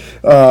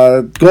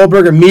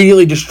 Goldberg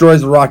immediately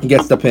destroys The Rock and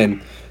gets the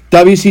pin.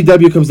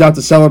 WCW comes out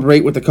to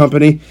celebrate with the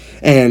company,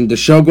 and the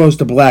show goes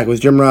to black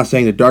with Jim Ross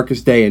saying the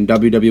darkest day in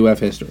WWF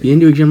history. You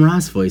didn't do a Jim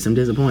Ross voice. I'm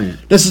disappointed.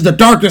 This is the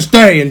darkest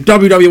day in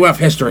WWF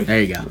history. There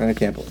you go. I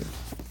can't believe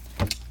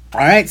it. All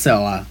right,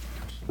 so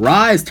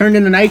Raw is turned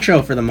into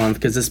Nitro for the month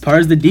because as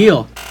part of the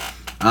deal,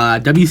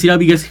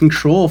 WCW gets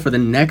control for the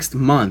next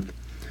month.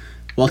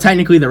 Well,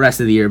 technically the rest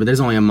of the year, but there's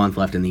only a month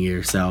left in the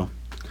year, so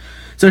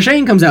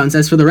Shane comes out and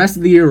says, for the rest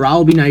of the year, Raw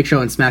will be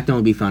Nitro and SmackDown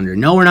will be Thunder.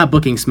 No, we're not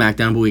booking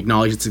SmackDown, but we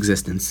acknowledge its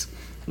existence.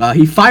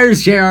 He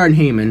fires JR and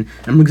Heyman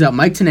and brings out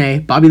Mike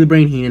Tenay, Bobby the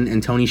Brain Heenan,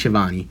 and Tony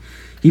Schiavone.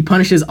 He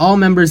punishes all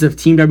members of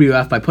Team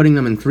WF by putting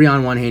them in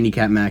 3-on-1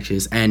 handicap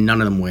matches, and none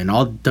of them win.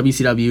 All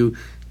WCW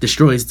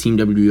destroys Team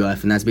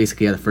WF, and that's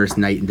basically how the first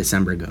night in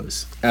December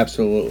goes.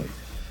 Absolutely.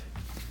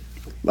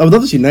 I would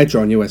love to see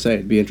Nitro on USA.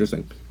 It'd be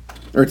interesting.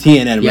 Or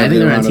TNN. Yeah, I think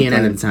they were on TNN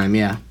at the time,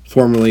 yeah.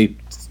 Formerly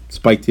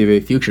Spike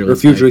TV. Futurely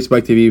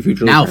Spike TV.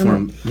 Futurely now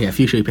Paramount.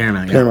 Futurely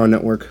Paramount. Yeah. Paramount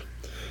Network.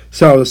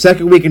 So, the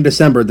second week in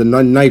December, the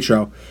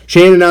Nitro,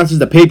 Shane announces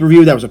the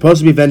pay-per-view that was supposed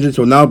to be Vengeance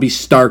will now be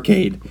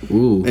Starrcade.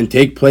 Ooh. And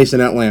take place in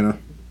Atlanta.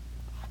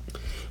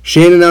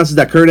 Shane announces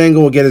that Kurt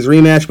Angle will get his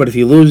rematch, but if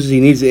he loses,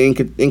 he needs to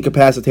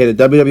incapacitate a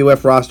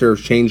WWF roster of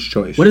Shane's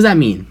choice. What does that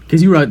mean?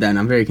 Because you wrote that, and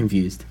I'm very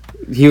confused.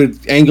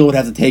 Angle would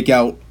have to take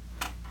out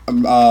a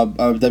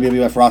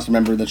WWF roster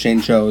member that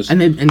Shane chose.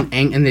 And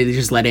they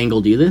just let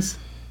Angle do this?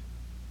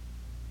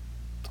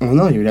 Oh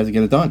no, you would have to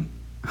get it done.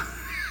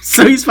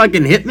 So he's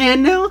fucking Hitman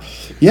now?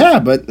 Yeah,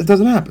 but it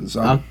doesn't happen.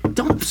 So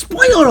don't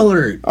spoiler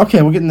alert.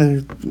 Okay, we're getting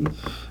there.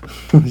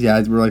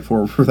 Yeah, we're like 2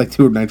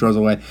 Nitros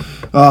away.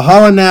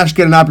 Hall and Nash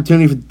get an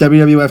opportunity for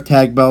WWF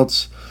tag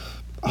belts.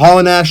 Hall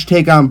and Nash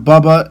take on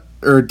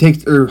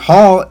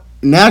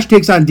Nash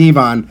takes on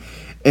Devon,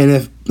 and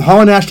if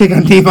Hall and Nash take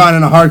on Devon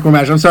in a hardcore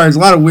match, I'm sorry, there's a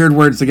lot of weird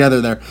words together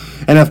there.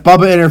 And if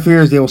Bubba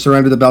interferes, they will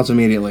surrender the belts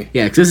immediately.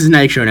 Yeah, because this is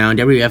Nitro now, and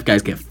WWF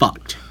guys get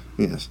fucked.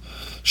 Yes.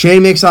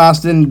 Shane makes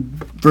Austin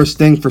versus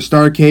Sting for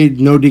Starrcade,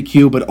 no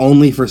DQ, but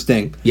only for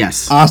Sting.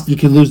 Yes. Austin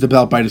could lose the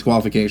belt by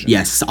disqualification.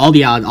 Yes. All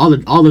the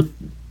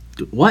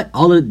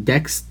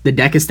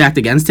deck is stacked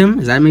against him?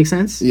 Does that make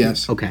sense?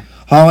 Yes. Okay.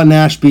 Hall and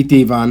Nash beat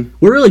Devon.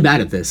 We're really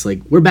bad at this.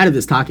 We're bad at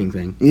this talking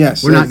thing.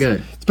 Yes. We're not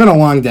good. It's been a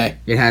long day.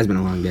 It has been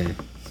a long day.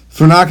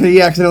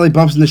 Funaki accidentally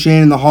bumps into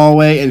Shane in the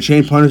hallway, and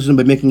Shane punishes him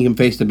by making him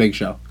face the Big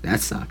Show.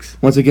 That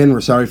sucks. Once again, we're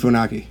sorry,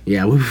 Funaki.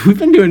 Yeah, we've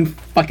been doing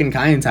fucking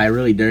Kai and Tai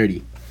really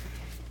dirty.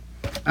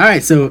 All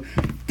right, so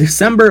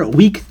December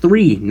week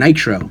 3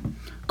 Nitro.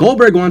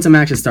 Goldberg wants a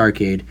match at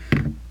Starrcade.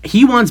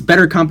 He wants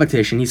better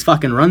competition. He's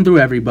fucking run through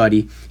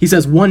everybody. He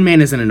says 1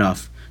 man isn't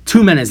enough.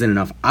 2 men isn't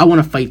enough. I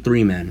want to fight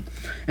 3 men.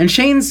 And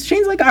Shane's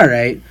like, all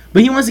right,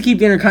 but he wants to keep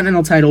the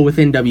Intercontinental title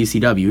within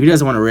WCW. He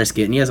doesn't want to risk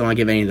it, and he doesn't want to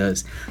give any of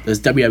those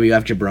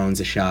WWF jabrones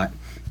a shot.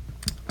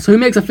 So he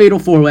makes a fatal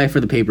 4-way for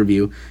the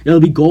pay-per-view. It'll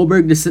be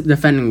Goldberg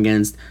defending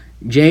against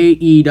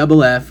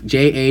JEFF,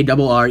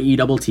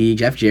 JARRETT,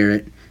 Jeff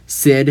Jarrett,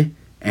 Sid,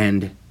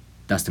 and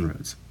Dustin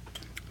Rhodes.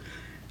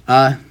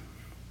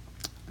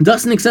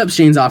 Dustin accepts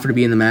Shane's offer to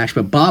be in the match,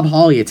 but Bob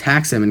Holly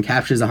attacks him and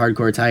captures the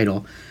Hardcore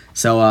title.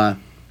 So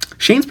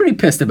Shane's pretty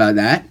pissed about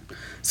that.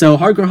 So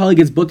Hardcore Holly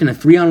gets booked in a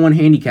 3-on-1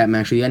 handicap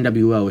match with the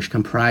NWO,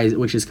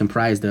 which is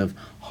comprised of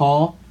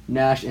Hall,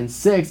 Nash, and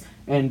Six.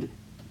 And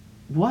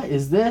what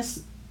is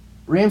this?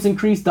 Rams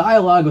increased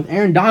dialogue with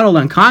Aaron Donald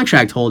on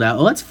contract holdout.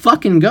 Well, let's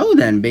fucking go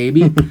then,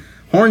 baby.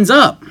 Horns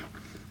up.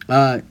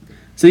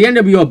 So the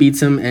NWO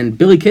beats him, and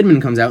Billy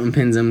Kidman comes out and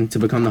pins him to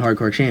become the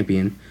Hardcore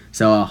champion.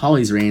 So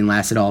Holly's reign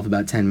lasted all of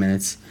about 10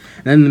 minutes.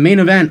 And then in the main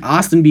event,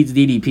 Austin beats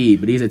DDP,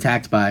 but he's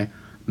attacked by a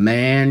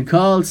man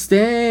called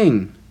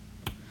Sting.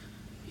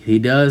 He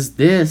does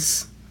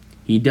this.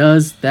 He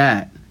does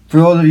that. For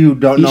those of you who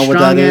don't know what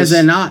that is. He's strong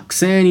as an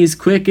ox and he's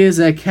quick as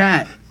a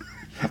cat.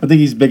 I think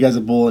he's big as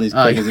a bull and he's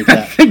quick as a cat.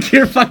 I think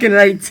you're fucking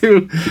right,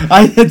 too.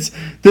 It's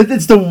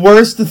the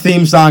worst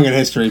theme song in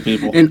history,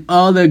 people. And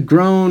all the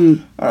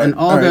grown and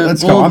all the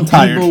old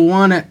people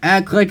want to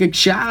act like a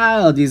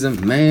child. He's a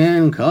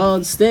man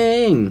called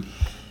Sting.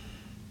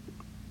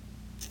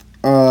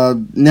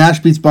 Nash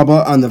beats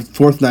Bubba on the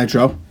 4th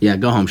Nitro. Yeah,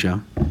 go home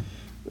show.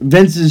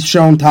 Vince is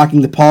shown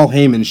talking to Paul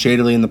Heyman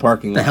shadily in the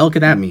parking lot. The hell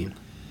could that mean?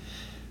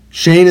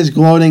 Shane is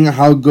gloating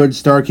how good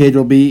Starrcade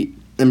will be,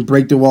 and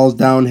Break the Walls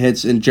Down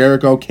hits, and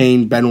Jericho,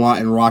 Kane, Benoit,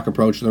 and Rock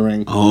approach the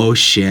ring. Oh,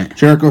 shit.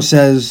 Jericho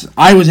says,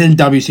 I was in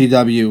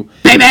WCW.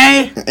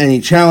 Baby! And he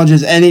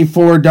challenges any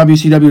 4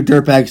 WCW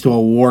dirtbags to a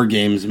War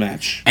Games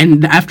match.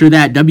 And after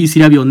that,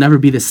 WCW will never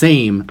be the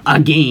same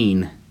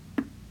again.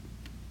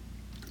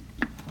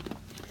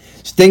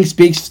 Sting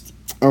speaks...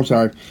 I'm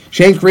sorry.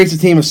 Shane creates a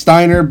team of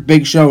Steiner,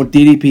 Big Show,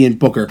 DDP, and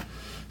Booker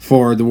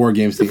for the War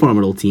Games team. It's a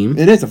formidable team.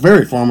 It is a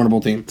very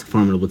formidable team. It's a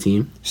formidable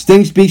team.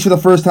 Sting speaks for the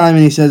first time,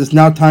 and he says it's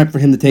now time for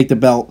him to take the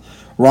belt.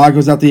 Raw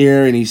goes out the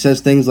air, and he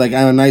says things like,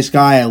 I'm a nice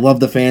guy, I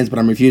love the fans, but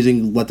I'm refusing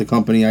to let the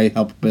company I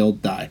helped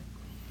build die.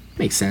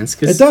 Makes sense.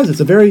 It does. It's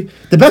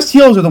the best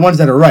heels are the ones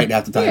that are right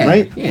half the time,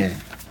 right? Yeah.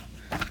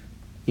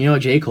 You know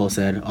what J. Cole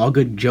said? All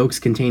good jokes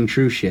contain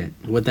true shit.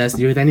 What that has to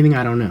do with anything,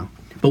 I don't know.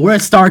 But we're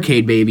at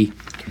Starrcade, baby.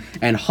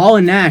 And Hall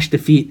and Nash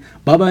defeat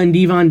Bubba and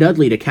Devon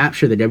Dudley to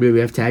capture the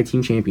WWF Tag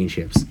Team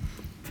Championships.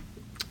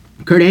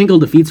 Kurt Angle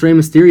defeats Rey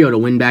Mysterio to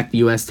win back the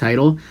U.S.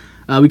 title.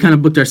 We kind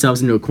of booked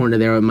ourselves into a corner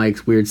there with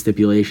Mike's weird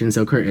stipulation,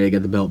 so Kurt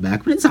got the belt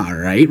back, but it's all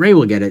right. Ray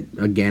will get it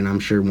again,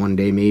 I'm sure, one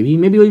day maybe.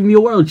 Maybe he'll even be a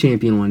world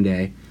champion one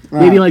day.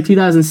 Maybe like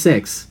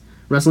 2006,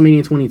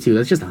 WrestleMania 22.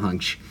 That's just a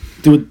hunch.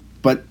 Dude,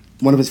 but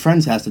one of his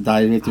friends has to die,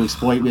 and we have to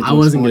exploit. I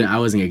wasn't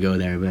gonna go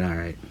there, but all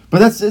right.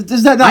 But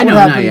is that not I know,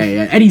 what happened?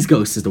 yeah. Eddie's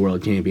ghost is the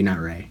world champion, not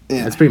Ray.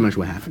 Yeah. That's pretty much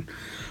what happened.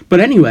 But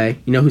anyway,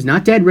 you know who's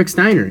not dead? Rick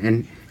Steiner,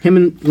 and him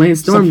and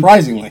Lance Storm.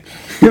 Surprisingly,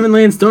 him and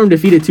Lance Storm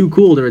defeated Too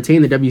Cool to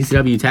retain the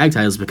WCW tag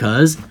titles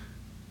because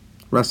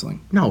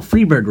wrestling. no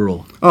Freebird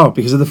rule. Oh,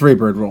 because of the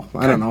Freebird rule.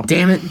 I don't know.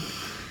 Damn it.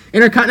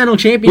 Intercontinental We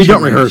Championship.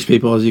 don't rehearse,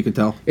 people, as you can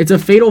tell. It's a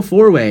fatal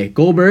four-way.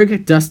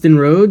 Goldberg, Dustin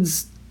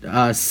Rhodes,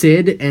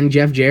 Sid, and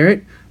Jeff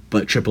Jarrett.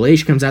 But Triple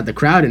H comes out the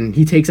crowd and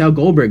he takes out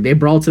Goldberg. They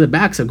brawl to the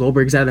back, so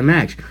Goldberg's out of the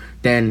match.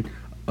 Then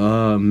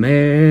American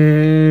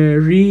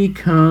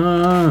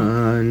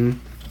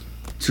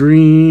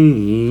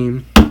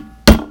Dream.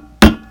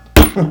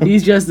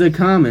 He's just a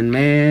common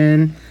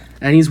man,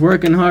 and he's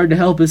working hard to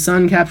help his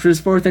son capture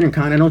his 4th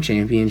Intercontinental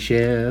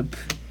Championship.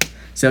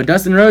 So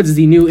Dustin Rhodes is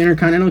the new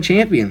Intercontinental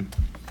Champion.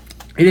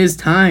 It is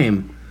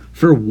time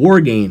for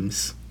War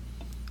Games.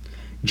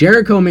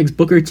 Jericho makes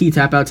Booker T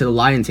tap out to the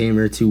Lion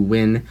Tamer to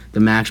win the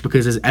match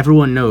because, as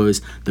everyone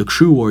knows, the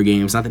True War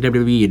Games, not the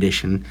WWE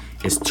edition,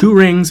 is 2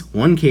 rings,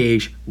 1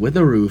 cage, with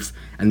a roof,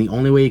 and the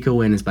only way you can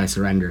win is by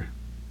surrender.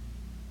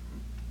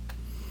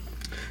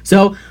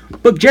 So,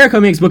 Jericho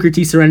makes Booker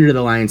T surrender to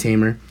the Lion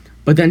Tamer,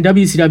 but then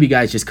WCW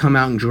guys just come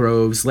out in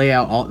droves, lay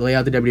out the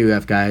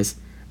WWF guys.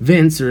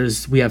 Vince, or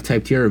as we have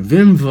typed here,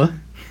 Vimva,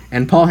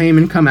 and Paul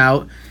Heyman come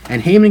out,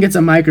 and Heyman gets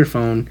a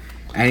microphone,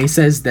 and he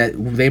says that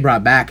they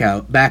brought back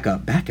up.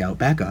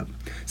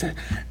 Said,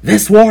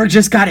 this war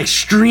just got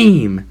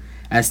extreme.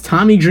 As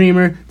Tommy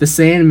Dreamer, The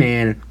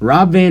Sandman,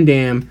 Rob Van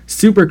Dam,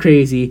 Super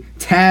Crazy,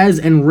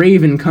 Taz, and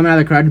Raven come out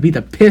of the crowd to beat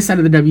the piss out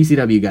of the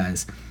WCW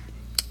guys.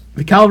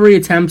 The Cavalry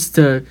attempts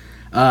to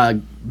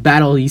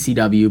battle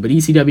ECW, but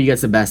ECW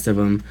gets the best of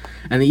them.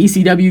 And the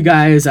ECW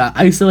guys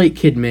isolate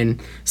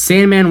Kidman.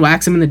 Sandman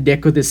whacks him in the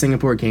dick with his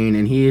Singapore cane,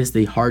 and he is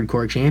the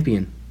hardcore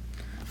champion.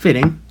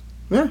 Fitting.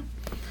 Yeah.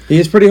 He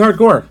is pretty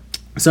hardcore.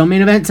 So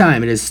main event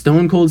time. It is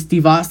Stone Cold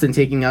Steve Austin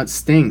taking on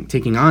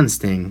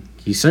Sting.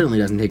 He certainly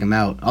doesn't take him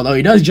out, although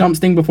he does jump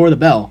Sting before the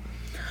bell.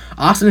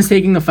 Austin is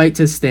taking the fight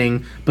to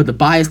Sting, but the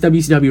biased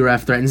WCW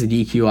ref threatens to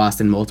DQ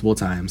Austin multiple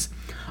times.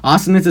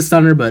 Austin hits a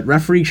stunner, but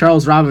referee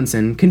Charles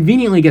Robinson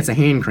conveniently gets a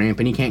hand cramp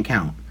and he can't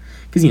count.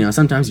 Because,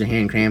 sometimes your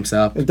hand cramps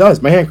up. It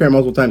does. My hand cramped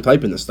multiple times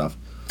typing this stuff.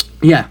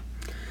 Yeah.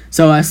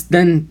 So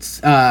then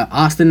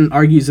Austin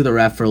argues with the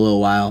ref for a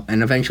little while,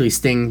 and eventually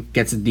Sting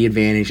gets the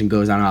advantage and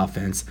goes on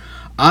offense.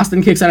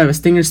 Austin kicks out of a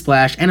Stinger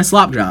Splash and a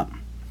slop drop.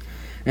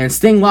 And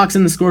Sting locks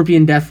in the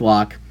Scorpion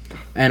Deathlock,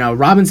 and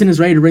Robinson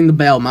is ready to ring the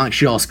bell,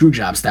 Montreal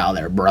Screwjob style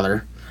there,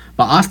 brother.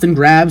 But Austin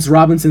grabs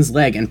Robinson's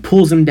leg and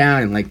pulls him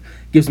down and,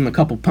 gives him a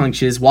couple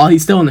punches while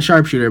he's still in the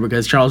sharpshooter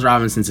because Charles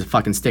Robinson's a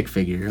fucking stick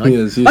figure.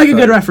 He's a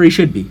good referee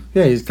should be.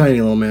 Yeah, he's a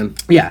tiny little man.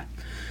 Yeah.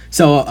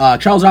 So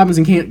Charles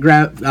Robinson can't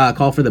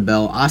call for the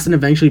bell. Austin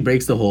eventually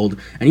breaks the hold,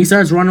 and he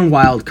starts running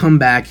wild. Come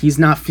back. He's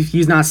not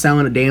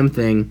selling a damn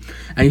thing,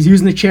 and he's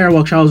using the chair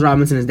while Charles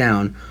Robinson is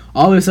down.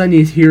 All of a sudden,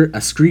 you hear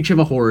a screech of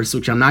a horse,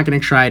 which I'm not going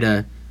to try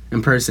to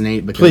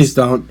impersonate. Because please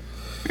don't.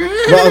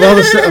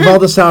 Of all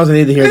the sounds I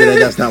need to hear today,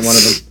 that's not one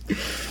of them.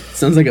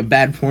 Sounds like a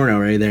bad porno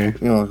right there.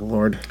 Oh,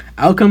 Lord.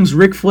 Out comes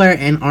Ric Flair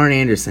and Arn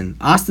Anderson.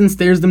 Austin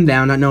stares them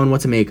down, not knowing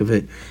what to make of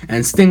it,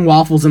 and Sting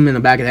waffles him in the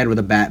back of the head with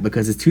a bat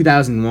because it's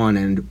 2001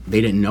 and they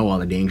didn't know all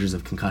the dangers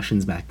of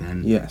concussions back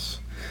then. Yes.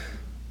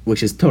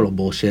 Which is total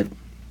bullshit.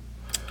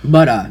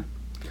 But,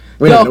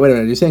 Wait a minute.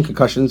 Are you saying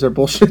concussions are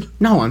bullshit?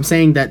 No, I'm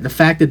saying that the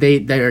fact that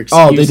their excuse...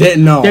 Oh, they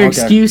didn't know. Their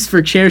excuse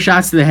for chair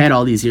shots to the head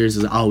all these years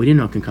is, we didn't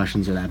know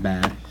concussions are that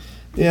bad.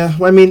 Yeah,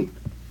 well, I mean,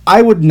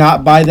 I would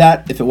not buy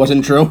that if it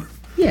wasn't true.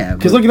 Yeah.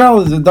 Because look at how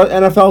the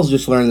NFL's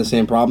just learning the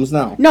same problems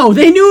now. No,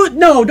 they knew it.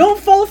 No, don't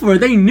fall for it.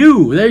 They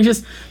knew. They're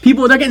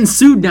getting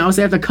sued now, so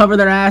they have to cover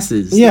their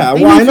asses. Yeah,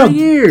 they well, knew I know. For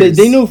years.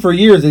 They knew for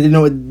years. They didn't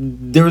know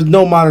there was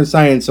no modern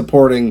science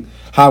supporting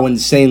how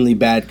insanely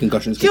bad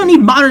concussions can be. You don't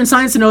need modern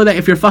science to know that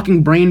if your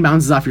fucking brain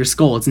bounces off your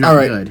skull, it's not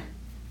good.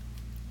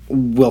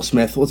 Will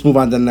Smith. Let's move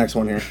on to the next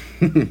one here.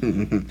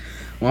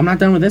 Well, I'm not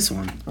done with this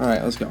one. All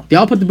right, let's go. They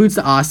all put the boots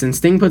to Austin.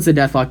 Sting puts the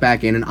Deathlock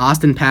back in, and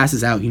Austin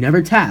passes out. He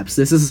never taps.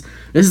 This is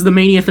the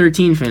Mania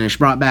 13 finish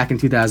brought back in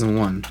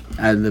 2001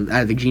 out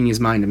of the genius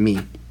mind of me.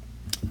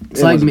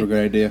 It's a good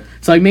idea.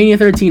 It's like Mania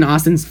 13.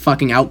 Austin's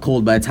fucking out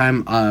cold by the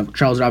time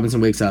Charles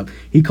Robinson wakes up.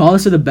 He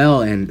calls to the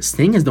bell, and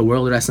Sting is the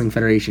World Wrestling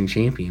Federation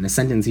champion. A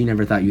sentence you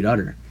never thought you'd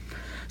utter.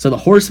 So the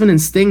Horsemen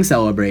and Sting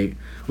celebrate,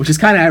 which is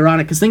kind of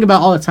ironic because think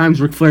about all the times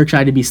Ric Flair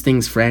tried to be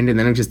Sting's friend and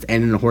then it just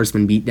ended in a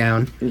Horseman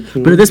beatdown.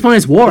 Mm-hmm. But at this point,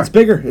 it's war. It's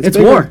bigger. It's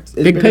bigger. war. It's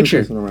big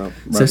picture.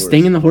 So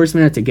Sting and the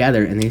Horsemen are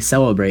together and they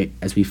celebrate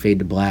as we fade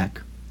to black.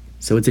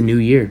 So it's a new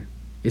year.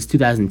 It's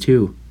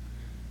 2002,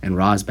 and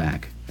Raw's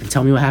back. And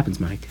tell me what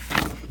happens, Mike.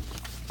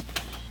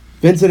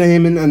 Vincent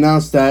Heyman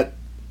announced that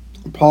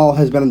Paul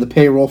has been on the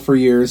payroll for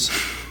years,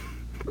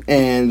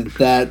 and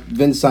that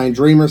Vince signed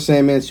Dreamer,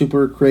 Sandman,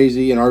 Super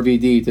Crazy, and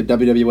RVD to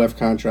WWF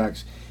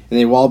contracts, and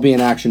they will all be in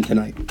action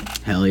tonight.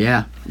 Hell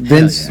yeah.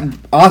 Vince Hell yeah.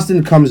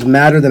 Austin comes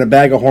madder than a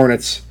bag of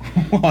hornets,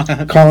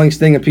 calling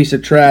Sting a piece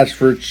of trash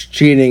for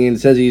cheating, and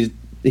says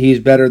he's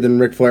better than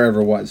Ric Flair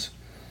ever was.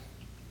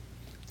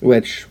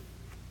 Which,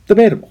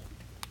 debatable.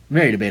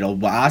 Very debatable.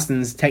 But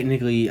Austin's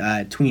technically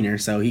a tweener,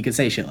 so he could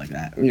say shit like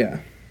that.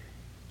 Yeah.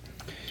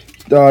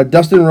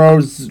 Dustin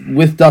Rhodes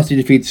with Dusty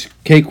defeats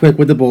K-Quick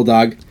with the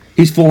Bulldog.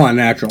 He's full on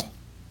natural.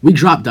 We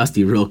dropped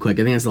Dusty real quick.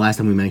 I think that's the last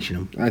time we mentioned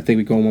him. I think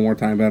we go one more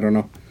time, but I don't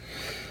know.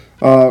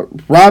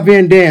 Rob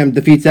Van Dam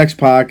defeats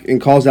X-Pac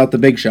and calls out the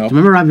Big Show.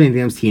 Remember Rob Van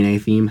Dam's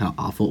TNA theme? How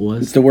awful it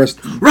was? It's the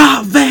worst.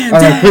 Rob Van Dam! All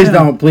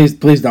right,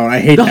 please don't. I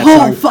hate the that whole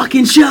song.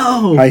 fucking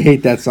show! I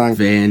hate that song.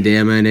 Van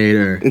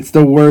Daminator. It's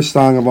the worst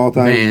song of all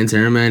time. Van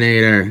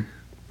Terminator.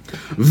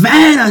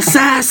 Van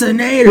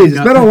Assassinator! Please,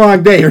 it's been a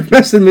long day. You're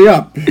messing me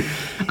up.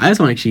 I just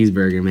want a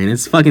cheeseburger, man.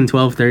 It's fucking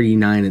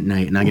 12:39 at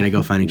night, and I gotta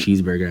go find a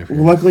cheeseburger after.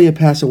 Luckily, you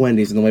pass a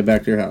Wendy's on the way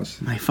back to your house.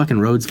 My fucking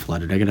road's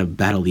flooded. I gotta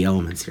battle the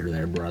elements here,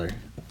 there, brother.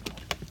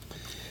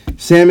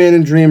 Sandman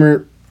and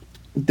Dreamer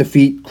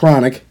defeat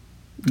Chronic,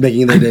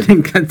 making their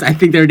debut. I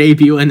think their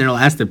debut and their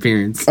last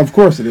appearance. Of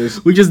course it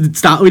is. We just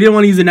stopped. We didn't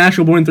want to use the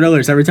Natural Born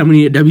Thrillers every time we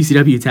need a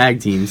WCW tag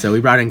team, so we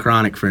brought in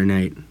Chronic for a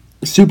night.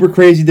 Super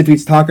Crazy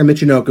defeats Taka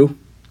Michinoku.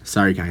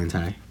 Sorry, Kai and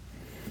Tai.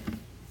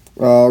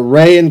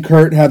 Ray and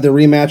Kurt have the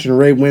rematch, and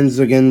Ray wins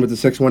again with the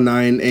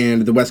 619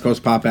 and the West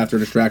Coast pop after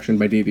distraction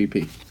by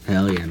DDP.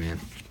 Hell yeah, man.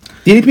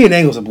 DDP and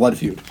Angle's a blood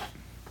feud.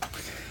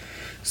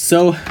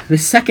 So, the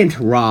second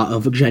Raw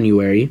of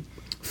January,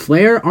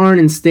 Flair, Arn,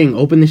 and Sting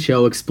opened the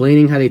show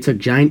explaining how they took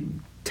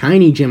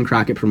tiny Jim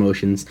Crockett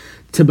Promotions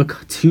to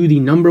the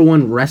number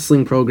one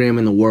wrestling program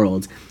in the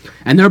world.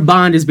 And their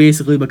bond is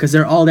basically because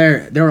they're all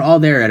there at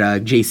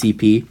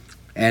JCP,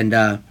 and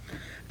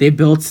they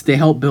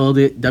helped build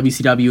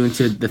WCW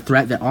into the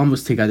threat that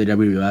almost take out the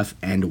WWF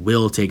and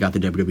will take out the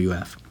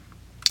WWF.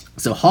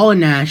 So Hall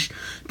and Nash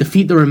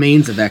defeat the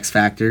remains of X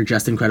Factor,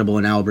 Just Incredible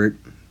and Albert.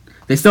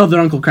 They still have their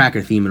Uncle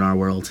Cracker theme in our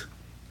world.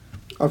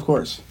 Of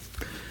course.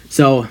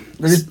 So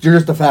You're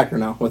just a factor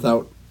now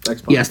without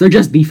X-Pac. yes, they're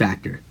just the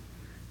Factor.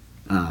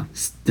 The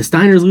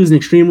Steiners lose an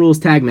Extreme Rules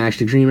tag match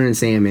to Dreamer and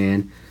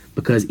Sandman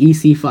because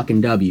EC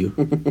fucking W.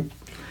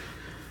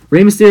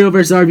 Rey Mysterio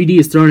vs. RVD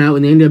is thrown out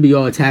when the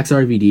NWO attacks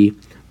RVD.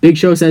 Big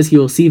Show says he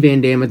will see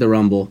Van Dam at the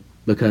Rumble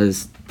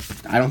because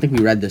I don't think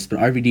we read this, but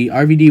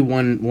RVD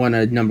won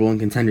a number one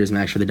contenders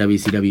match for the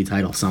WCW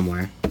title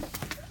somewhere.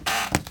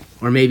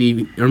 Or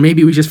maybe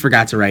we just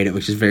forgot to write it,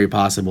 which is very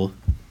possible.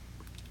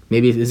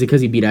 Maybe is it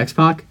because he beat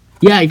X-Pac?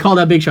 Yeah, he called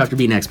out Big Show after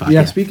beating X-Pac.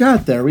 Yes, yeah.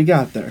 we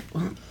got there.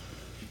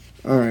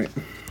 All right.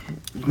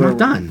 I'm not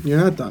done. You're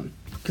not done.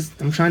 Because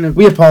I'm trying to.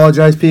 We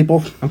apologize,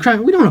 people.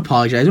 We don't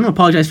apologize. We don't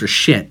apologize for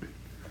shit.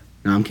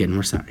 No, I'm kidding.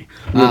 We're sorry.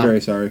 We're very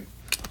sorry.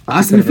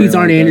 Austin defeats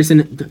Arn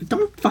Anderson.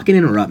 Don't fucking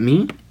interrupt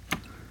me.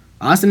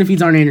 Austin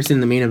defeats Arn Anderson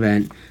in the main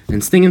event,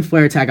 and Sting and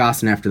Flair attack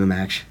Austin after the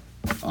match.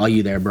 All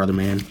you there, brother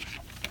man.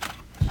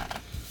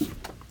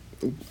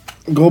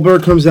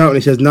 Goldberg comes out and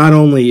he says not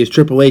only is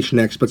Triple H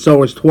next, but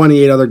so is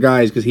 28 other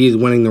guys because he's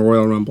winning the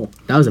Royal Rumble.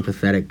 That was a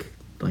pathetic,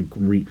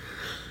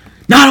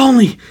 Not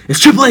only is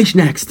Triple H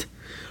next,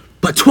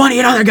 but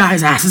 28 other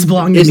guys' asses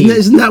belong to me.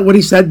 Isn't that what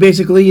he said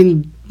basically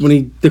when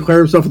he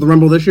declared himself for the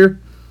Rumble this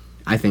year?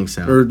 I think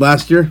so. Or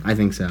last year? I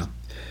think so.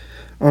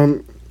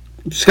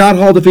 Scott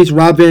Hall defeats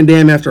Rob Van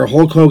Dam after a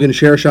Hulk Hogan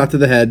share shot to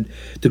the head.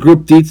 The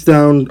group beats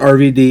down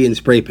RVD and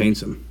spray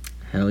paints him.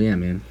 Hell yeah,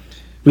 man.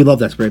 We love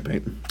that spray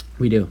paint.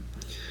 We do.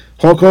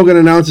 Hulk Hogan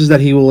announces that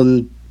he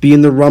will be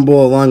in the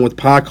Rumble along with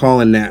Pac,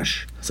 Hall, and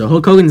Nash. So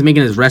Hulk Hogan's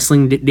making his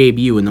wrestling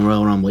debut in the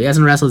Royal Rumble. He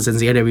hasn't wrestled since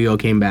the NWO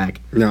came back.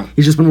 No.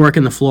 He's just been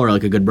working the floor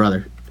like a good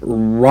brother.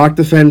 Rock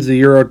defends the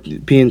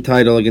European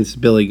title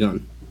against Billy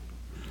Gunn.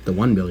 The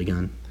one Billy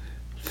Gunn.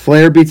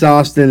 Flair beats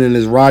Austin in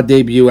his Raw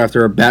debut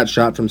after a bat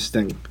shot from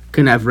Sting.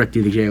 Couldn't have Rick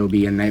do the JOB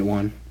in night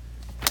one.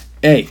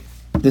 Hey,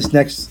 this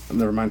next...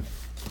 Never mind.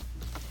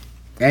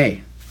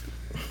 Hey,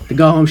 the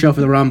go-home show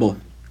for the Rumble.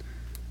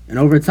 An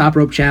over-the-top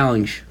rope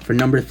challenge for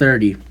number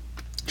 30.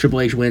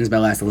 Triple H wins by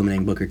last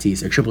eliminating Booker T.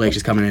 So Triple H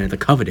is coming in at the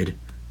coveted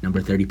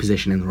number 30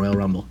 position in the Royal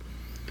Rumble.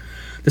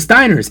 The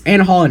Steiners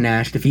and Hall and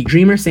Nash defeat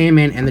Dreamer,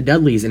 Sandman, and the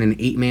Dudleys in an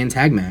 8-man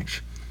tag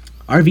match.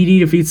 RVD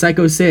defeats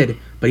Psycho Sid,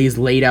 but he's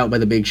laid out by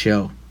the Big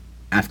Show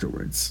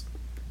afterwards.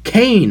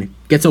 Kane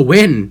gets a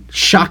win,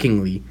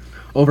 shockingly,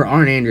 over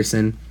Arn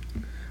Anderson.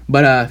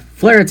 But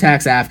Flair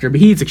attacks after, but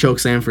he eats a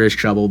chokeslam for his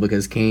trouble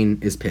because Kane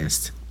is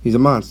pissed. He's a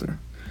monster.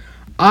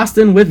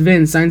 Austin with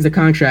Vince signs the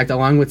contract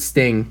along with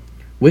Sting,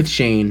 with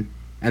Shane,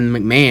 and the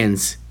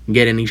McMahons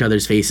get in each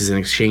other's faces and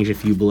exchange a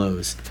few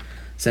blows.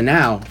 So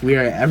now we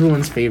are at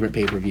everyone's favorite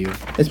pay-per-view.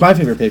 It's my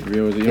favorite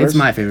pay-per-view. Is it yours? It's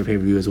my favorite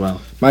pay-per-view as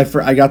well.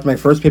 I got my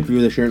first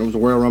pay-per-view this year, and it was a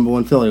Royal Rumble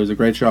in Philly. It was a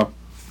great show.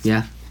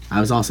 Yeah, I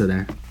was also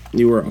there.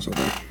 You were also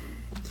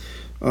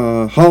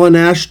there. Hall and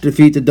Nash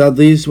defeat the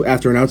Dudleys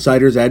after an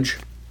outsider's edge.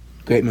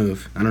 Great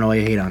move. I don't know why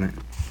you hate on it.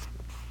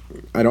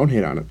 I don't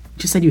hate on it. You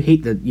just said you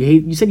hate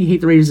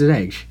the Razor's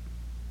Edge.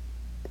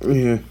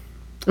 Yeah.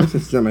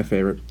 It's not my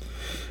favorite.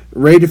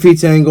 Ray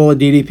defeats Angle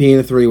and DDP in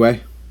a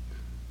 3-way.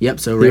 Yep,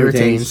 so Ray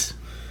retains.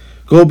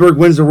 Goldberg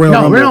wins the Royal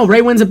Rumble. No,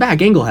 Ray wins it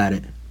back. Angle had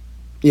it.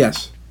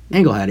 Yes.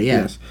 Angle had it,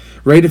 yeah. Yes.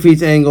 Ray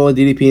defeats Angle and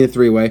DDP in a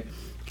 3-way.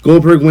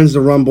 Goldberg wins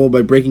the Rumble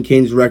by breaking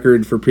Kane's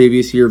record for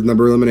previous year of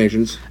number of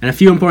eliminations. And a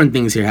few important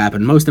things here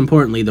happened. Most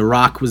importantly, The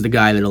Rock was the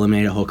guy that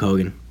eliminated Hulk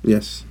Hogan.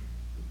 Yes.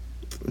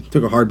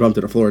 Took a hard bump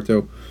to the floor,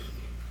 too.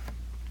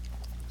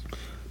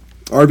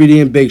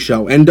 RVD and Big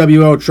Show.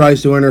 NWO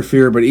tries to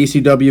interfere, but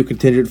ECW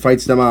contingent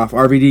fights them off.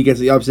 RVD gets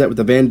the upset with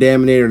the Van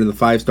Daminator to the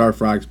 5-star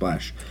Frog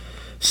Splash.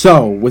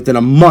 So, within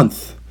a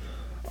month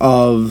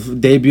of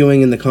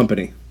debuting in the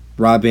company,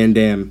 Rob Van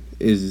Dam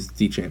is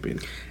the champion.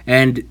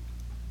 And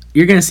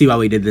you're gonna see why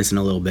we did this in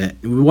a little bit.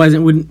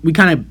 We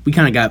kind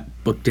of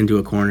got booked into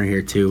a corner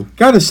here too.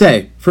 Gotta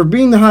say, for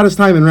being the hottest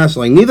time in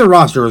wrestling, neither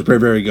roster was very,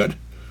 very good.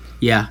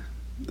 Yeah,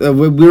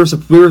 we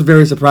were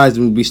very surprised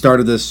when we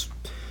started this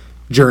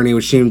journey,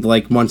 which seemed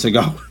like months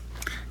ago.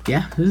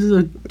 Yeah, this is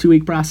a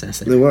 2-week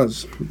process. It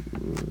was.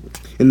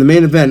 In the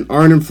main event,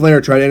 Arn and Flair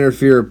try to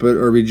interfere, but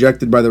are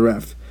rejected by the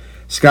ref.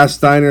 Scott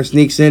Steiner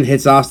sneaks in,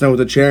 hits Austin with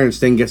a chair, and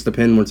Sting gets the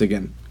pin once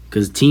again.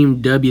 Because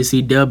Team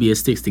WCW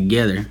sticks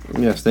together.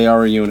 Yes, they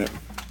are a unit.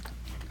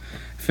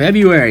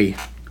 February,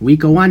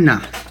 week of 1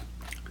 now.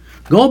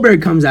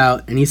 Goldberg comes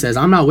out and he says,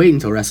 I'm not waiting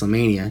until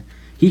WrestleMania.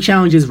 He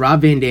challenges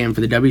Rob Van Dam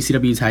for the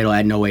WCW title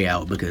at No Way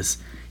Out because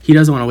he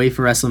doesn't want to wait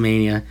for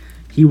WrestleMania.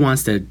 He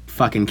wants to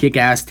fucking kick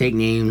ass, take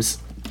names,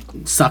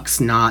 suck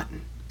snot,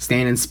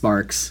 stand in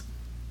sparks,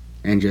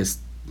 and just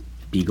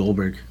be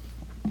Goldberg.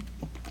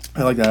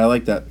 I like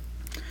that.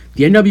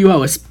 The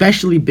NWO,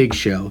 especially Big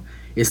Show,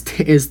 is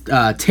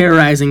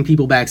terrorizing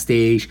people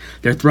backstage.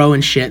 They're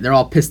throwing shit. They're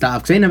all pissed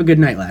off because they didn't have a good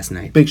night last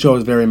night. Big Show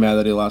is very mad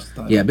that he lost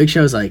the title. Yeah, Big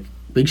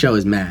Show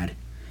is mad.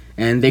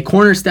 And they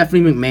corner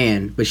Stephanie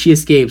McMahon, but she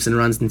escapes and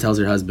runs and tells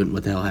her husband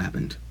what the hell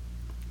happened.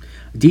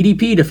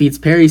 DDP defeats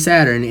Perry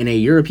Saturn in a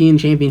European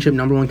Championship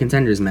 #1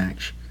 contenders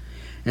match.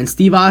 And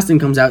Steve Austin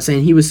comes out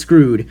saying he was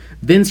screwed.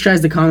 Vince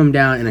tries to calm him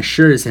down and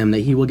assures him that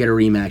he will get a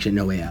rematch at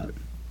No Way Out.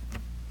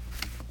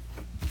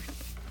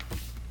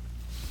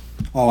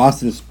 Oh,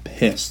 Austin is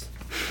pissed.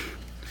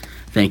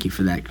 Thank you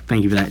for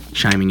that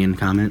chiming in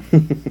comment.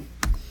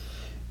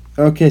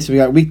 Okay, so we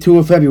got week 2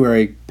 of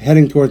February,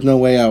 heading towards No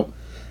Way Out.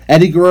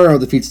 Eddie Guerrero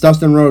defeats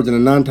Dustin Rhodes in a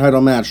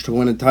non-title match to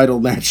win a title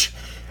match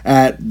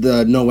at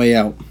the No Way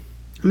Out.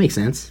 That makes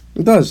sense.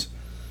 It does.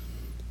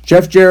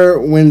 Jeff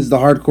Jarrett wins the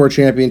Hardcore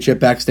Championship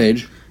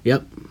backstage.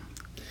 Yep.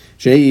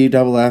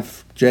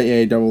 JEFF,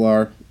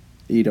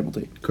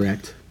 JARRETT.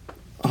 Correct.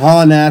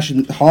 Hall and Nash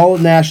and the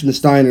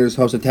Steiners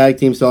host a tag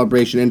team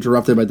celebration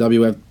interrupted by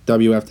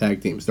WWF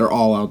tag teams. They're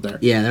all out there.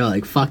 Yeah, they're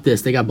like, fuck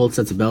this. They got both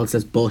sets of belts.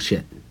 That's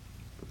bullshit.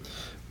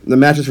 The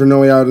matches for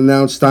No Way Out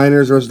announced: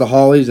 Steiners versus the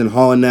Hollies and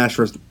Hall and Nash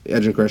versus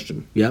Edge and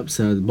Christian. Yep,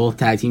 so both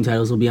tag team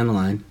titles will be on the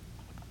line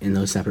in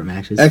those separate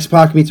matches.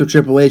 X-Pac meets with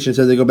Triple H and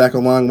says they go back a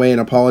long way and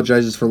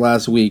apologizes for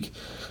last week,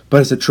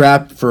 but it's a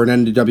trap for an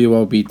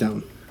NWO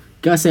beatdown.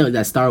 Gotta say it like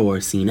that Star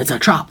Wars scene. It's a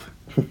trap.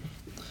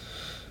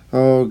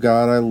 Oh,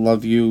 God, I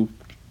love you.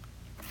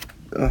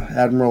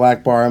 Admiral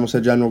Akbar. I almost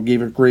said General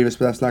Grievous,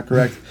 but that's not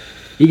correct.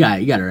 You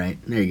got it right.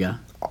 There you go.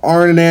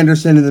 Arn and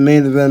Anderson in the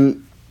main event.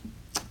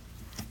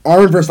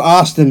 Arn versus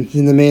Austin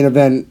in the main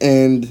event,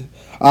 and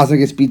Austin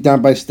gets beat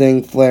down by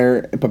Sting,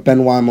 Flair, but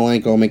Benoit and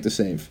Malenko make the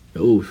save.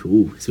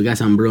 Ooh, so we got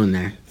something brewing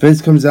there.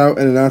 Vince comes out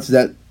and announces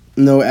that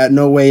at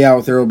No Way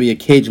Out there will be a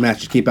cage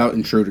match to keep out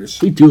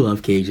intruders. We do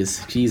love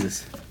cages.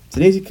 Jesus. It's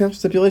an easy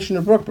stipulation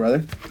to book,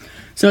 brother.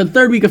 So the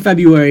third week of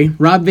February,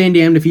 Rob Van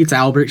Dam defeats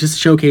Albert, just a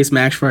showcase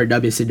match for our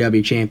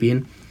WCW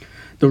champion.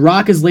 The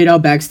Rock is laid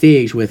out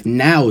backstage with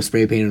Now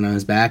spray painted on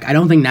his back. I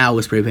don't think Now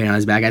was spray painted on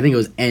his back. I think it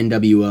was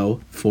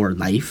NWO for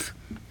life.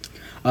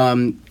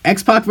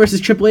 X-Pac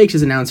versus Triple H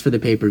is announced for the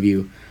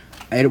pay-per-view.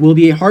 It will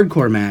be a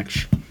hardcore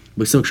match,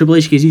 so Triple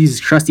H can use his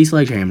trusty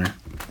sledgehammer.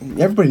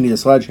 Everybody needs a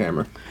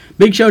sledgehammer.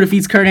 Big Show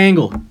defeats Kurt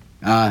Angle.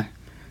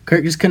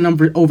 Kurt just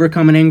couldn't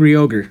overcome an angry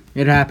ogre.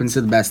 It happens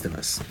to the best of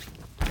us.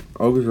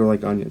 Ogres are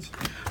like onions.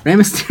 Rey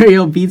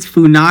Mysterio beats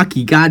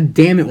Funaki. God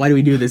damn it, why do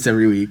we do this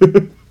every week?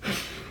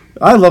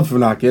 I love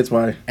Funaki, that's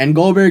why. And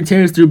Goldberg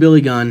tears through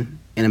Billy Gunn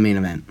in a main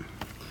event.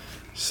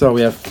 So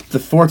we have the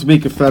 4th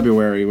week of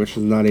February, which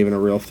is not even a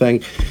real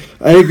thing.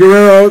 Eddie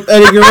Guerrero.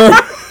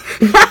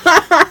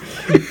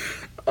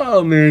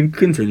 Oh man,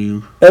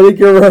 continue. Eddie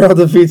Guerrero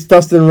defeats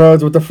Dustin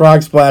Rhodes with the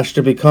Frog Splash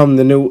to become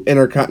the new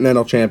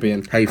Intercontinental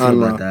Champion. How you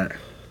feel about that?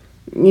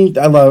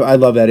 I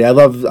love Eddie. I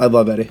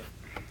love Eddie.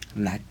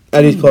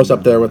 Eddie's close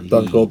up there with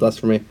Gold Dust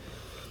for me.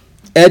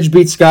 Edge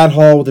beats Scott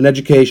Hall with an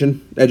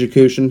education. You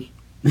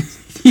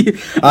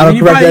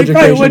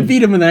probably would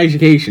beat him with an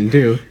education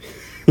too.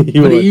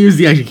 But he used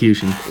the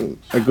execution.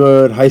 A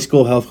good high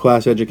school health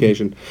class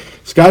education.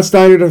 Scott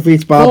Steiner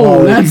defeats Bob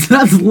Holly. That's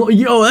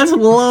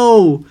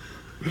low.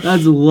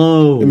 That's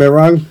low. Am I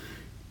wrong?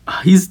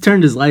 He's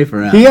turned his life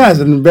around. He has,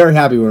 and I'm very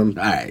happy with him.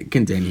 All right,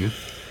 continue.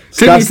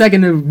 Took me a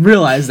second to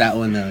realize that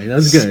one, though. That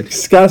was good.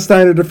 Scott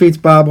Steiner defeats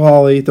Bob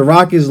Holly. The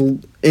Rock is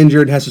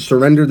injured, has to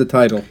surrender the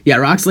title. Yeah,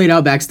 Rock's laid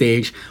out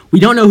backstage. We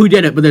don't know who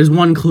did it, but there's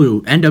one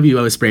clue.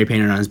 NWO is spray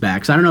painted on his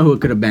back, so I don't know who it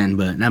could have been,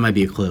 but that might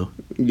be a clue.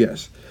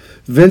 Yes.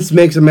 Vince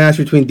makes a match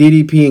between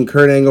DDP and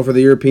Kurt Angle for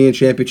the European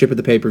Championship at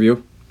the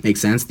pay-per-view.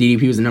 Makes sense.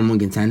 DDP was the number one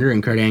contender,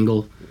 and Kurt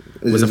Angle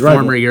was a his rival.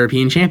 former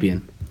European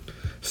champion.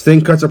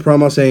 Sting cuts a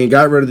promo saying he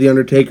got rid of The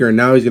Undertaker, and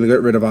now he's going to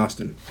get rid of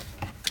Austin.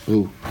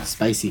 Ooh,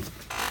 spicy.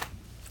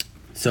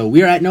 So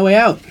we are at No Way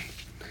Out.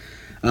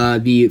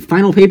 The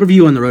final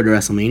pay-per-view on the road to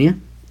WrestleMania.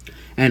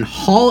 And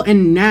Hall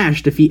and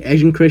Nash defeat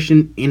Edge and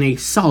Christian in a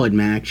solid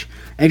match.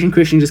 Edge and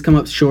Christian just come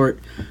up short.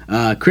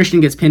 Christian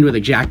gets pinned with a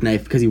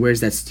jackknife because he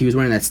was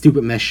wearing that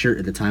stupid mesh shirt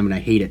at the time, and I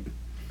hate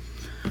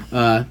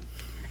it.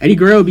 Eddie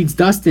Guerrero beats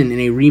Dustin in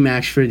a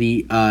rematch for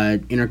the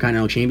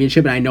Intercontinental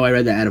Championship, and I know I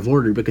read that out of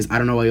order because I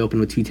don't know why he opened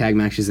with 2 tag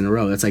matches in a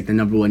row. That's like the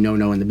number one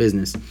no-no in the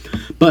business.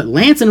 But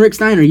Lance and Rick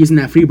Steiner, using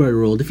that Freebird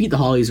rule, defeat the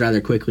Hollies rather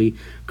quickly.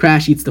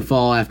 Crash eats the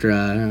fall after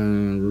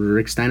a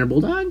Rick Steiner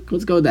Bulldog.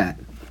 Let's go with that.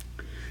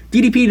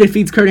 DDP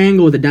defeats Kurt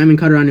Angle with a diamond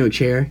cutter onto a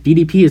chair.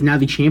 DDP is now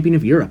the champion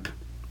of Europe.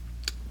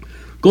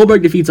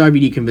 Goldberg defeats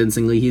RVD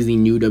convincingly. He's the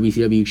new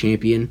WCW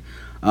champion.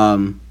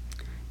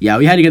 Yeah,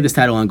 we had to get this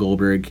title on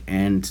Goldberg,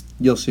 and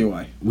You'll see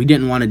why. we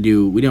wanted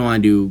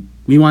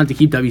to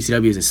keep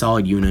WCW as a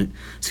solid unit,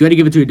 so we had to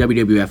give it to a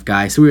WWF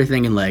guy. So we were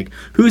thinking, like,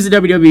 who's the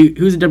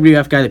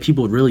WWF guy that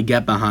people would really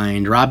get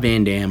behind? Rob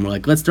Van Dam. We're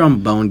like, let's throw him a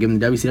bone, give him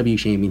the WCW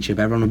championship.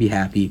 Everyone will be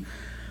happy.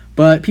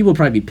 But people will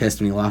probably be pissed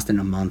when he lost it in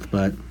a month,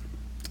 but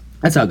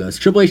that's how it goes.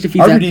 Triple H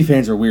defeats RVD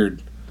fans are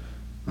weird.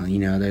 Well,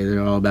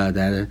 they're all about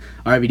that.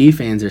 RVD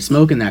fans are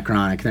smoking that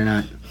chronic. They're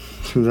not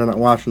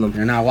watching them.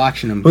 They're not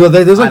watching them. Well,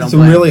 there's like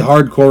some really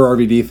hardcore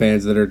RVD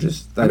fans that are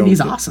just. He's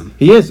awesome.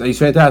 He is. He's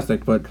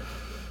fantastic, but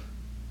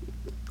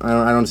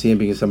I don't see him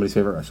being somebody's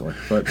favorite wrestler.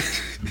 But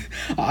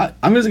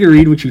I'm just gonna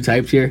read what you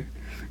typed here.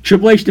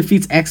 Triple H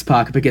defeats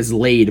X-Pac but gets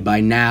laid by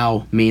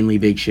now mainly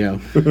Big Show.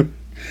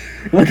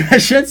 What I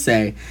should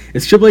say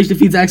is Triple H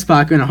defeats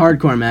X-Pac in a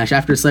hardcore match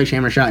after a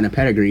sledgehammer shot in a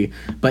pedigree,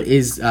 but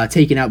is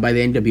taken out by the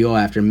NWO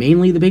after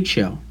mainly the Big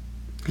Show.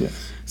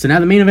 Yes. So now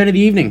the main event of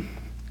the evening.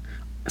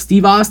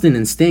 Steve Austin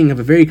and Sting have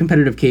a very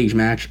competitive cage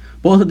match.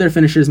 Both of their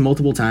finishers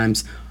multiple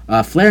times.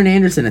 Flair and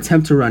Anderson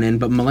attempt to run in,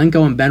 but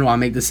Malenko and Benoit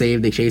make the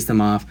save. They chase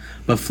them off.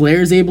 But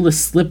Flair is able to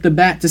slip the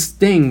bat to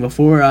Sting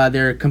before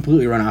they're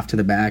completely run off to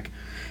the back.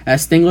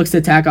 As Sting looks to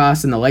attack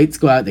Austin, the lights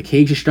go out. The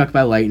cage is struck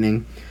by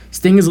lightning.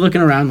 Sting is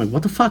looking around like,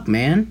 what the fuck,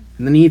 man?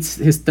 And then he hits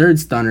his third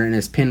stunner and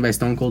is pinned by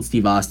Stone Cold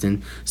Steve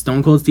Austin.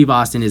 Stone Cold Steve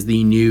Austin is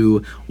the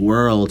new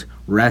World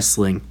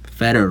Wrestling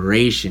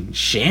Federation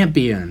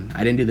champion.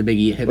 I didn't do the Big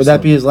E hip. Would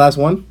that be his last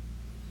one?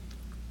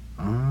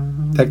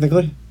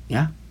 Technically?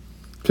 Yeah.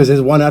 Because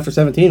his one after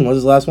 17 was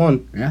his last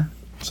one. Yeah.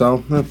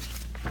 So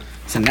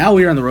now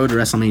we are on the road to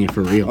WrestleMania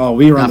for real. Oh,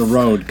 we are on the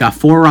road. Got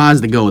 4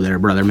 Raws to go there,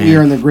 brother, man. We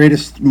are in the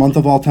greatest month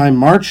of all time,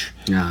 March.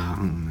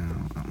 No.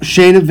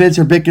 Shane and Vince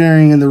are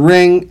bickering in the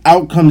ring.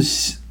 Out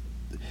comes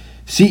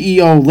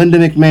CEO Linda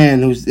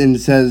McMahon, and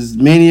says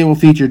Mania will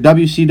feature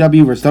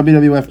WCW versus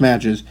WWF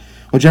matches.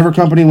 Whichever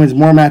company wins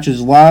more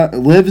matches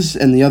lives,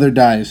 and the other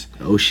dies.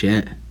 Oh,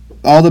 shit.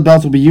 All the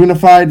belts will be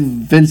unified.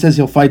 Vince says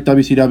he'll fight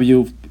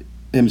WCW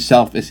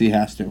himself if he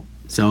has to.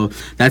 So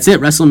that's it,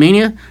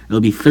 WrestleMania.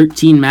 It'll be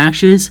 13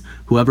 matches.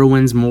 Whoever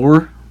wins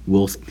more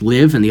will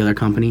live, and the other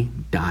company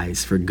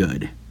dies for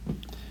good.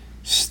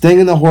 Sting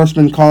and the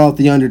Horsemen call out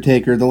The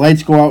Undertaker. The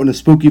lights go out and a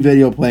spooky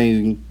video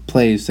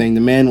plays saying the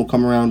man will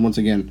come around once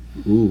again.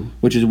 Ooh.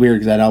 Which is weird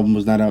because that album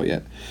was not out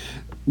yet.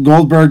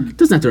 Goldberg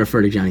doesn't have to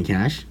refer to Johnny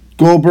Cash.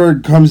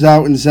 Goldberg comes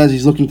out and says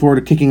he's looking forward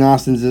to kicking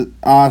Austin's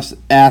ass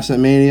at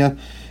Mania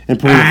and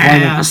putting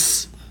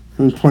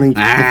the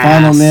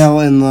final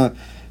nail in the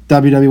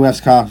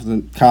WWF's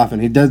coffin.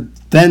 He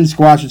then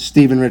squashes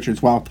Steven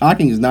Richards. Wow,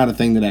 talking is not a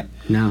thing today.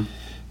 No.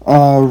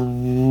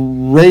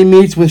 Ray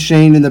meets with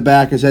Shane in the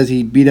back and says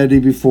he beat Eddie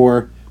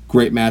before.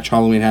 Great match,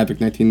 Halloween Havoc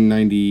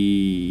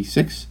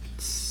 1996?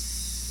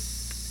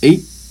 8?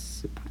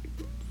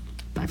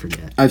 I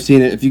forget. I've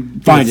seen it. If you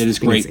find it, it's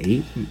great. It's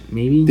 8,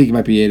 maybe? I think it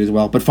might be 8 as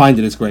well, but find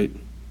it, it's great.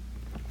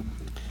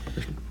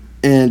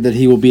 And that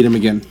he will beat him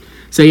again.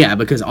 So yeah,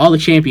 because all the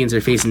champions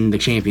are facing the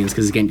champions.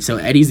 Because again, so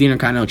Eddie's the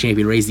Intercontinental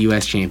Champion, Ray's the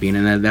U.S. Champion,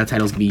 and that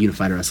title's gonna be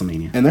unified at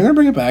WrestleMania. And they're gonna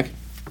bring it back.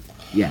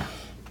 Yeah.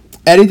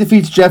 Eddie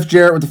defeats Jeff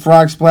Jarrett with the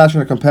Frog Splash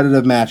in a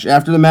competitive match.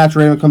 After the match,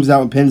 Raymond comes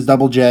out and pins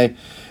Double J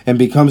and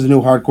becomes the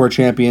new Hardcore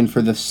Champion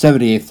for the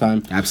 78th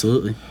time.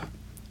 Absolutely.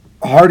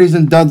 Hardys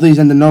and Dudleys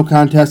end the no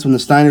contest when the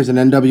Steiners and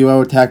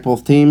NWO attack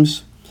both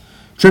teams.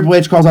 Triple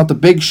H calls out the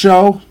Big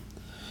Show.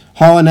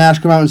 Hall and Nash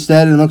come out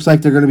instead, and it looks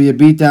like they're going to be a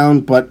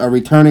beatdown, but a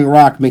returning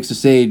Rock makes a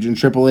sage, and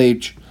Triple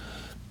H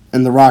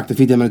and The Rock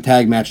defeat them in a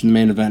tag match in the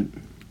main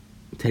event.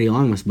 Teddy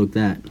Long must book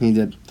that. He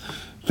did.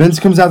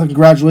 Vince comes out to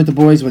congratulate the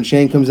boys when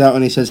Shane comes out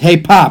and he says, "Hey,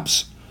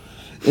 Pops,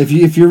 if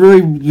you're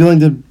really willing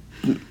to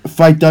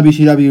fight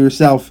WCW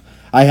yourself,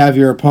 I have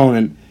your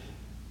opponent."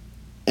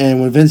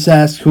 And when Vince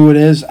asks who it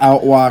is,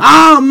 out walks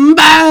I'm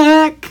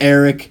back!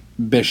 Eric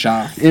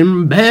Bischoff.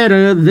 And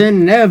better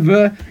than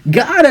ever,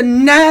 got a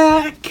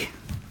knack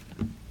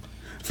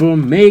for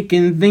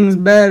making things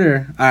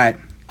better. All right,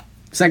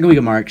 second week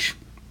of March.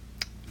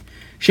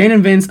 Shane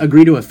and Vince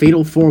agree to a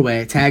fatal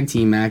four-way tag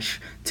team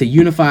match to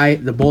unify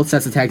the both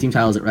sets of tag team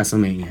titles at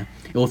WrestleMania.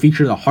 It will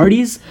feature the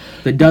Hardys,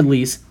 the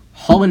Dudleys,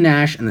 Hall and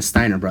Nash, and the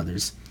Steiner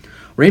brothers.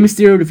 Rey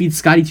Mysterio defeats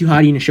Scotty 2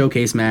 Hotty in a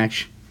showcase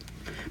match.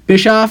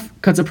 Bischoff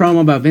cuts a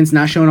promo about Vince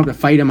not showing up to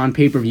fight him on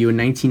pay-per-view in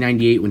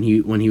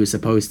 1998 when he was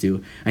supposed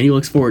to, and he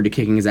looks forward to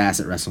kicking his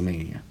ass at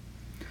WrestleMania.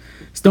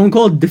 Stone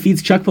Cold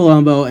defeats Chuck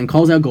Palumbo and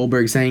calls out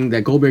Goldberg, saying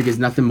that Goldberg is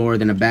nothing more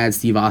than a bad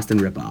Steve Austin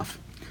ripoff.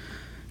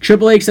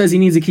 Triple H says he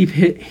needs to keep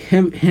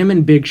him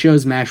and Big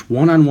Show's match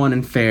one-on-one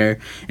and fair,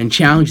 and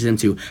challenges him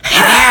to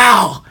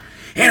Hell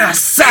in a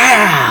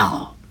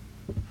Cell!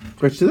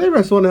 Rich, did they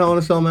wrestle in a Hell in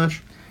a Cell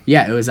match?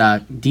 Yeah, it was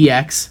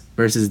DX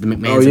versus the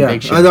McMahons and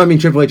Big Show. I mean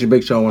Triple H and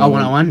Big Show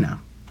one-on-one. Oh, 1-on-1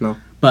 now. No.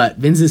 But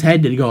Vince's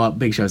head did go up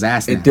Big Show's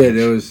ass. It did.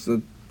 It was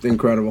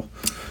incredible.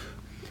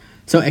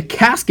 So a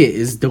casket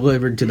is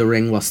delivered to the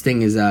ring while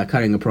Sting is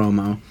cutting a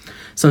promo.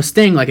 So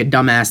Sting, like a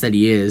dumbass that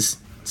he is,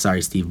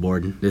 sorry Steve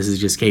Borden, this is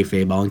just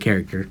kayfabe, all in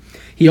character,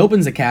 he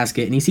opens the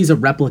casket and he sees a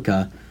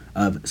replica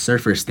of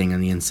Surfer Sting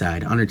on the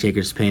inside.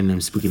 Undertaker's paying him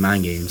spooky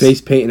mind games.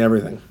 Face paint and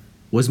everything.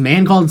 Was there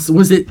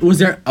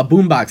a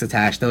boombox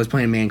attached that was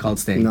playing Man Called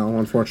Sting? No,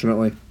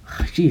 unfortunately.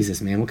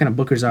 Jesus, man, what kind of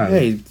bookers are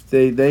they?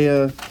 They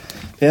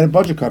had a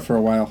budget cut for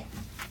a while.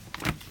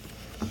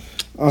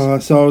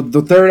 So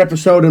the third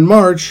episode in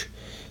March,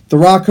 The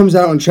Rock comes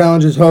out and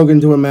challenges Hogan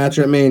to a match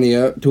at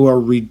Mania to a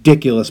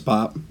ridiculous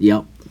pop.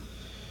 Yep.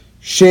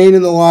 Shane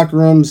in the locker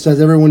room says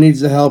everyone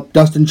needs the help.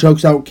 Dustin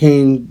chokes out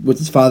Kane with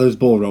his father's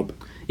bull rope.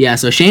 Yeah,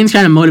 so Shane's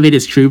trying to motivate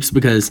his troops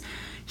because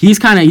he's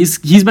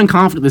been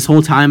confident this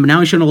whole time, but now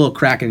he's showing a little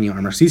crack in the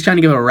armor. So he's trying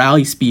to give a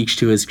rally speech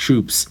to his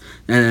troops,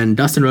 and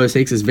Dustin Rhodes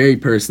takes this very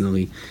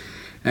personally.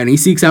 And he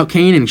seeks out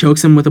Kane and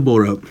chokes him with a bull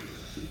rope.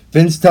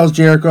 Vince tells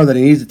Jericho that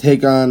he needs to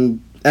take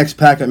on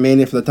X-Pac at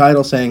Mania for the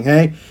title, saying,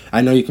 hey,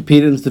 I know you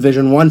competed in this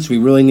division once. We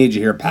really need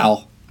you here,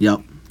 pal.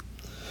 Yep.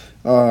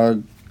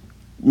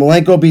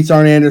 Malenko beats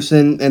Arn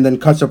Anderson and then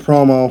cuts a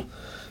promo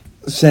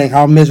saying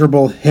how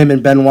miserable him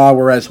and Benoit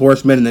were as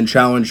horsemen, and then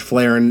challenged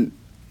Flair and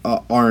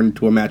Arn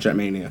to a match at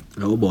Mania.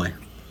 Oh, boy.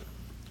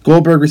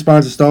 Goldberg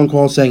responds to Stone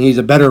Cold saying he's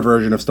a better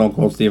version of Stone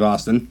Cold Steve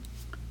Austin.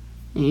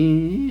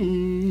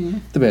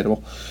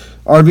 Debatable.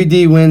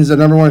 RVD wins the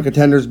number one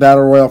contenders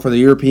battle royal for the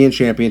European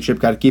Championship.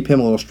 Got to keep him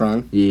a little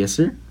strong. Yes,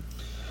 sir.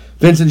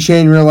 Vince and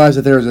Shane realize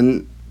that there's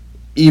an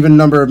even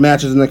number of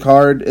matches in the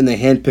card, and they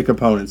handpick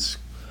opponents.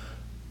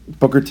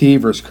 Booker T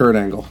versus Kurt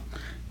Angle.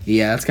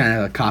 Yeah, that's kind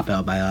of a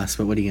cop-out by us,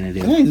 but what are you going to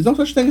do? Hey, there's no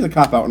such thing as a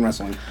cop-out in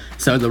wrestling.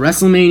 So the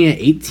WrestleMania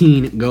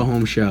 18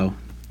 go-home show.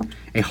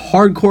 A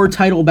hardcore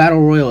title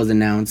battle royal is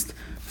announced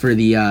for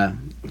the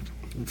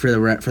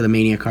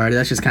Mania card.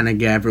 That's just kind of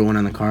get everyone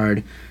on the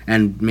card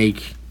and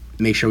make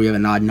sure we have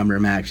an odd number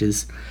of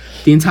matches.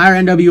 The entire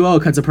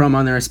NWO cuts a promo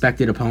on their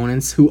respected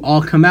opponents, who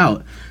all come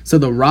out. So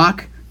The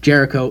Rock,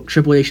 Jericho,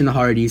 Triple H, and the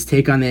Hardys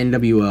take on the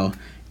NWO,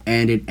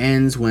 and it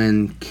ends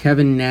when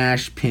Kevin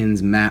Nash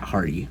pins Matt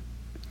Hardy.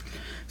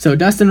 So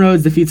Dustin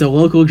Rhodes defeats a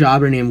local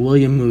jobber named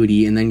William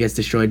Moody and then gets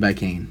destroyed by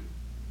Kane.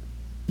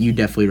 You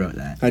definitely wrote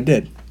that. I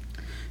did.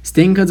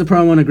 Sting cuts a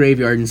promo in a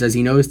graveyard and says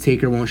he knows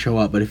Taker won't show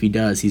up, but if he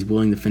does, he's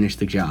willing to finish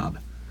the job.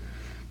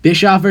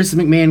 Bischoff versus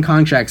McMahon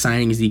contract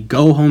signing is the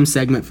go-home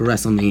segment for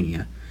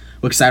WrestleMania,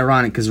 which is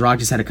ironic because Rock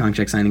just had a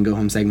contract signing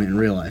go-home segment in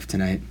real life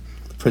tonight.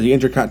 For the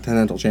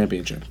Intercontinental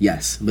Championship.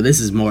 Yes, but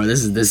this is more.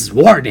 This is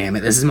war, damn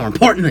it. This is more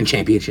important than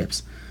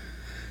championships.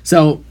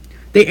 So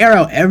they air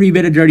out every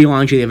bit of dirty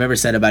laundry they've ever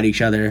said about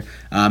each other.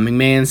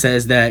 McMahon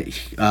says that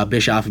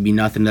Bischoff would be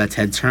nothing to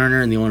Ted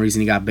Turner, and the only reason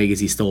he got big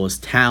is he stole his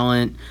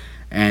talent.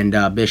 And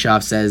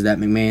Bischoff says that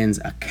McMahon's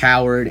a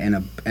coward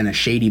and a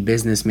shady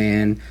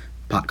businessman.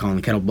 Pot calling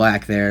the kettle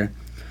black there.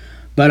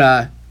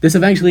 But this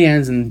eventually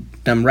ends in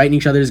them right in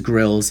each other's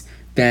grills.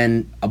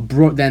 Then the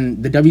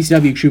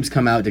WCW troops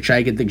come out to try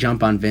to get the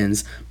jump on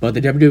Vince, but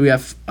the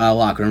WWF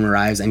locker room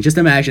arrives, and just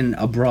imagine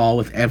a brawl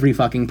with every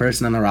fucking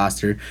person on the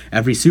roster,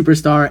 every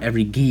superstar,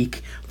 every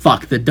geek.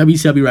 Fuck, the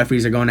WCW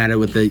referees are going at it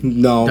with the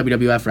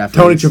WWF referees.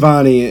 Tony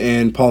Schiavone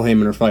and Paul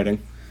Heyman are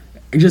fighting.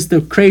 Just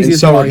the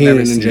craziest brawl you've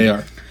ever seen.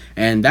 And JR.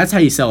 And that's how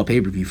you sell a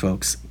pay-per-view,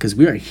 folks, because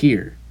we are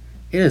here.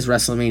 It is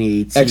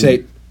WrestleMania 18.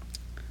 X8.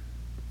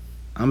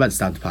 I'm about to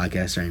stop the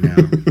podcast right now.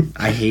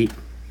 I hate...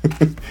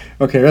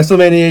 Okay,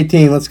 WrestleMania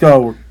 18, let's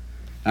go. All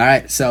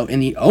right, so in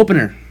the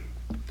opener,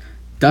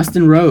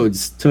 Dustin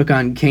Rhodes took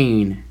on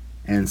Kane,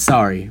 and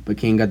sorry, but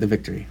Kane got the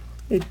victory.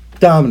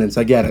 Dominance,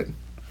 I get it.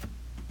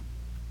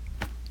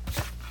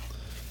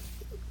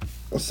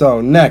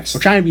 So, next.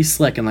 We're trying to be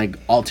slick and,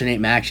 alternate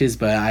matches,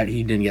 but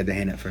he didn't get the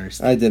hint at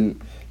first. I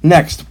didn't.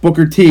 Next,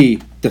 Booker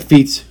T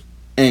defeats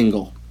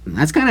Angle.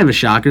 That's kind of a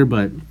shocker,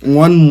 but...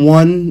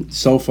 1-1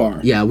 so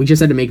far. Yeah, we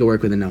just had to make it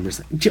work with the numbers.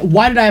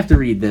 Why did I have to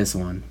read this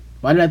one?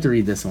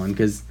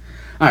 Because,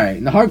 all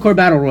right, the Hardcore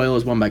Battle Royal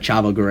is won by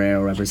Chavo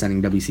Guerrero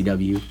representing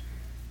WCW.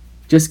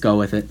 Just go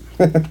with it.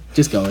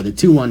 Just go with it.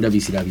 2-1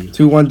 WCW.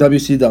 2-1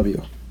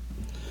 WCW.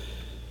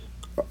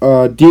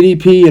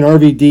 DDP and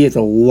RVD, it's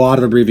a lot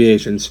of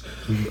abbreviations.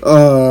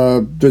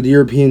 The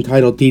European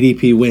title,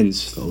 DDP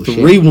wins.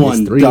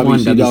 3-1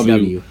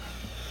 WCW.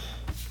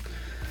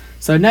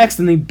 So next,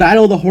 in the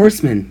Battle of the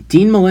Horsemen,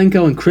 Dean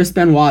Malenko and Chris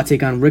Benoit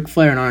take on Ric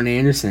Flair and Arn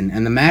Anderson,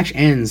 and the match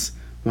ends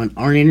when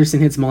Arn Anderson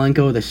hits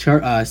Malenko with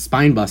a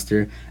spine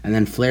buster, and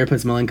then Flair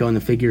puts Malenko in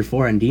the figure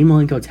 4, and Dean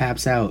Malenko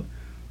taps out.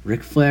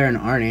 Ric Flair and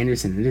Arn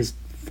Anderson, it is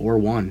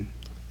 4-1.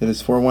 It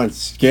is 4-1.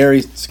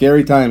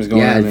 Scary times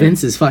going on. Yeah, there.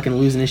 Vince is fucking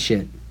losing his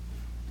shit.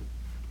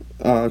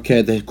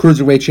 Okay, the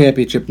Cruiserweight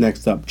Championship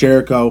next up.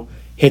 Jericho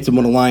hits him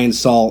with a lion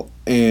salt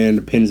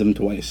and pins him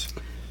twice.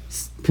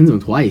 Pins him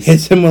twice.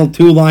 Hits him with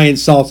 2 lion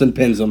salts and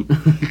pins him,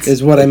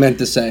 is what I meant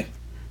to say.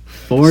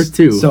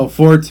 4-2. So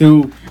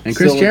 4-2. And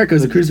Chris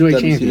Jericho's the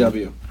Cruiserweight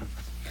champion.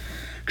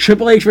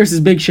 Triple H versus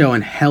Big Show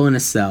in Hell in a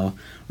Cell.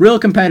 Real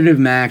competitive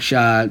match.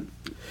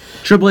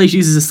 Triple H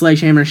uses a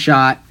sledgehammer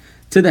shot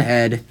to the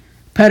head,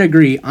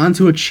 pedigree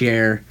onto a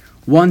chair,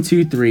 1,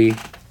 2, 3,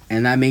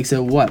 and that makes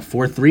it what?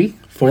 4-3?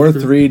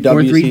 4-3 WCW.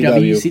 4-3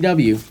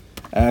 WCW.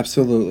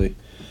 Absolutely.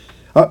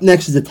 Up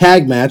next is the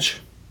tag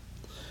match.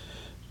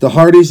 The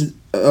Hardys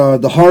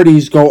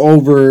go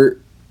over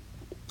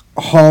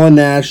Hall and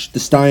Nash, the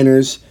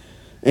Steiners,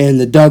 and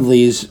the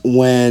Dudleys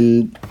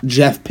when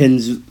Jeff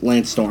pins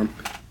Lance Storm.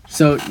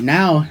 So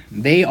now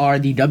they are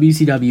the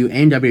WCW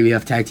and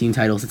WWF tag team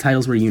titles. The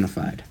titles were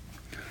unified.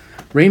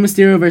 Rey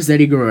Mysterio versus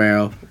Eddie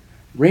Guerrero.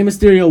 Rey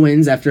Mysterio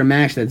wins after a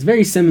match that's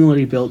very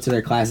similarly built to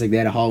their classic. They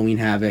had a Halloween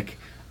Havoc.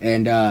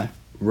 And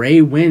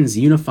Rey wins,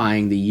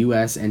 unifying the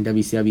US and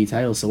WCW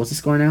titles. So what's the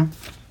score now?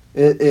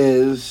 It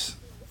is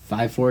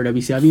 5-4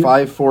 WCW?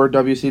 5-4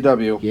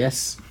 WCW.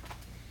 Yes.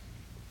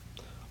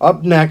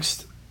 Up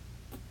next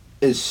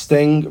is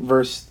Sting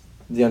versus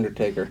The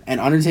Undertaker.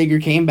 And Undertaker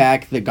came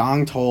back. The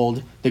gong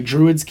tolled. The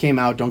Druids came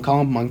out. Don't call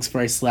them monks,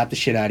 for I slap the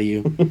shit out of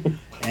you.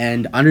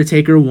 And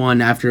Undertaker won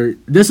after...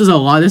 This is a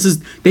lot.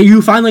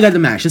 You finally got the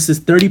match. This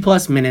is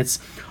 30-plus minutes.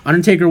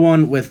 Undertaker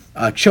won with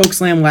a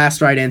chokeslam,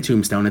 last ride, and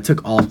tombstone. It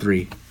took all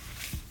 3.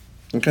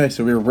 Okay,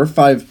 so we're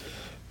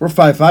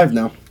 5-5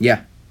 now.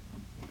 Yeah.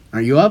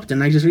 Are you up?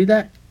 Didn't I just read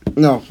that?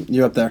 No,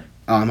 you're up there.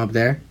 Oh, I'm up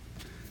there?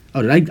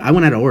 Oh, did I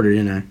went out of order,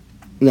 didn't I?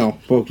 No,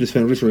 we'll just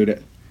read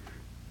it.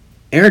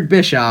 Eric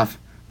Bischoff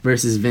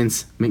versus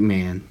Vince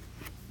McMahon.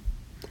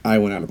 I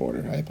went out of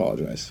order. I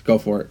apologize. Go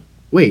for it.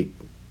 Wait.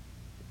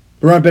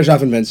 We're on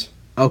Bischoff and Vince.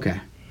 Okay.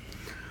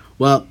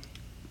 Well,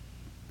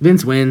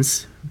 Vince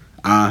wins.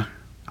 I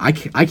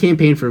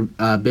campaigned for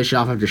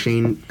Bischoff after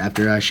Shane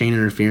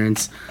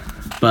interference,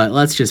 but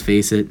let's just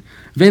face it,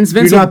 Vince.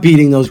 You're not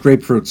beating those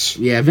grapefruits.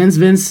 Yeah,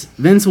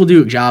 Vince will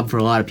do a job for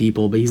a lot of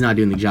people, but he's not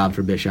doing the job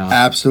for Bischoff.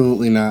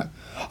 Absolutely not.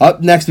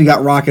 Up next, we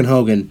got Rock and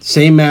Hogan.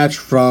 Same match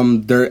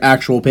from their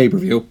actual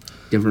pay-per-view.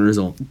 Different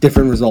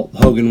result.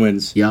 Hogan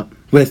wins. Yep.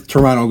 With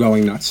Toronto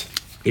going nuts.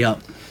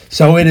 Yep.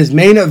 So it is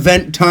main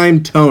event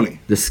time, Tony.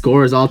 The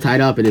score is all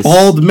tied up. It is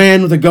bald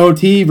man with a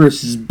goatee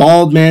versus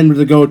bald man with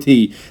a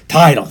goatee.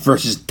 Title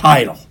versus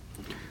title.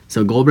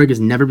 So Goldberg has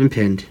never been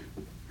pinned,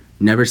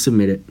 never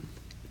submitted,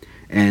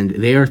 and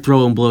they are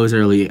throwing blows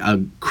early.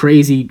 A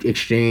crazy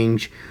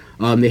exchange.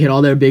 They hit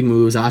all their big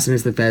moves. Austin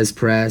hits the Fez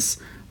press.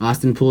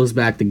 Austin pulls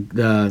back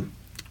the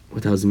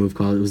what the hell was the move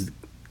called? It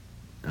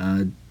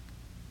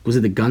was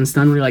it the gun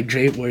stun where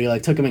you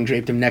took him and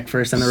draped him neck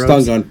first on the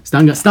ropes?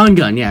 Stun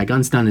gun. Yeah,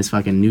 gun stun is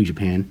fucking New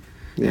Japan.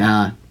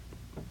 Yeah.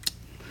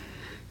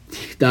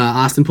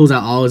 Austin pulls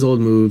out all his old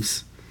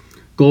moves.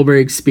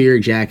 Goldberg spear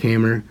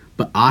jackhammer,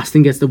 but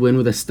Austin gets the win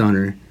with a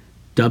stunner.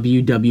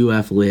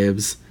 WWF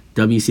lives.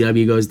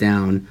 WCW goes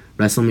down.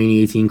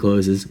 WrestleMania 18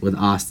 closes with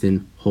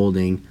Austin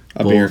holding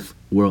both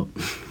world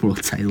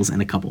titles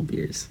and a couple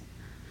beers.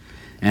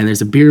 And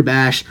there's a beer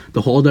bash. The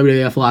whole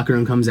WWF locker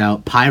room comes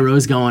out.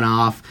 Pyro's going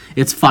off.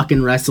 It's fucking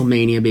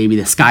WrestleMania, baby.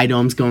 The Sky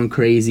Dome's going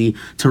crazy.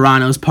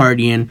 Toronto's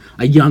partying.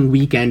 A Young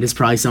Weekend is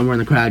probably somewhere in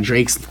the crowd.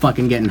 Drake's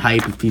fucking getting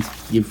hype.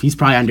 If he's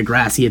probably on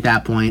Degrassi at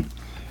that point.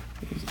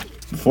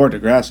 Before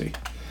Degrassi.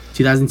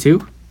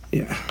 2002?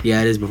 Yeah.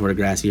 Yeah, it is before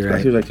Degrassi. You're right.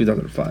 Degrassi was like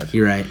 2005.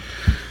 You're right.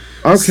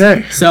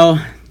 Okay. So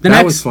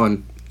that was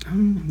fun.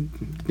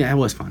 Yeah, it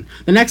was fun.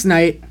 The next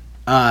night,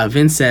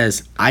 Vince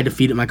says, I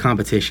defeated my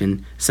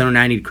competition, so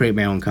now I need to create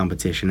my own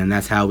competition, and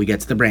that's how we get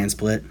to the brand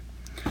split.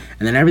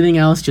 And then everything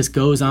else just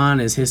goes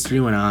on as history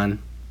went on.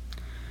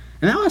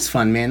 And that was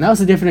fun, man. That was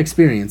a different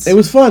experience. It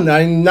was fun.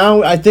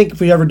 I think if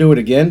we ever do it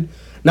again,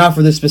 not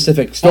for this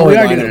specific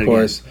storyline, of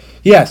course. Again.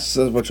 Yes,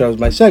 which was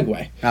my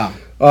segue.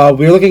 Oh.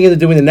 We're looking into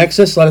doing the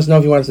Nexus. Let us know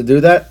if you want us to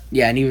do that.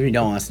 Yeah, and even if you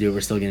don't want us to do it,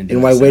 we're still going to do it.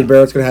 And why Wade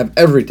Barrett's going to have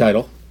every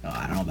title. Oh,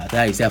 I don't know about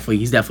that. He's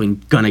definitely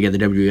gonna get the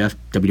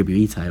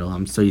WWE title.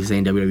 I'm still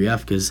saying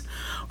WWF because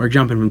we're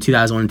jumping from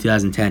 2001 to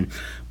 2010.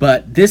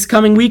 But this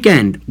coming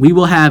weekend, we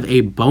will have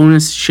a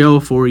bonus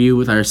show for you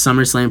with our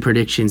SummerSlam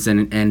predictions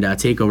and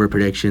Takeover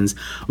predictions.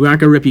 We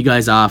aren't gonna rip you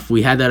guys off.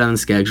 We had that on the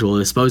schedule. It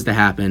was supposed to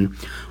happen.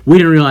 We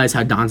didn't realize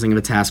how daunting of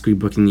a task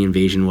rebooking the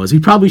Invasion was. We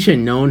probably should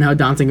have known how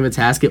daunting of a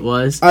task it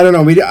was. I don't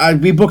know.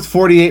 We booked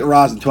 48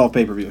 Raws and 12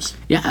 pay-per-views.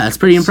 Yeah, that's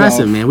pretty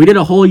impressive, man. We did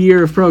a whole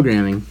year of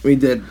programming. We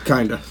did,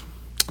 kinda.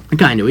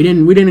 Kinda. We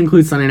didn't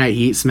include Sunday Night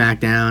Heat,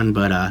 SmackDown,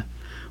 but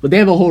they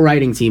have a whole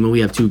writing team and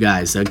we have 2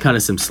 guys, so cut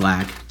us some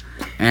slack.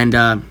 And 2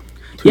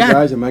 yeah,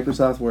 guys in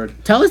Microsoft Word.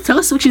 Tell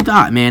us what you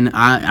thought, man. It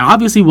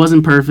obviously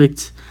wasn't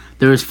perfect.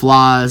 There was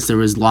flaws. There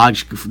was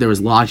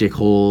logic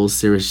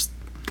holes.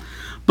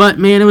 But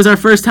man, it was our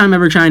first time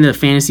ever trying to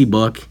fantasy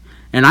book,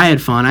 and I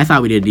had fun. I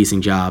thought we did a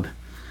decent job.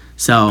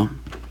 So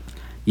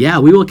yeah,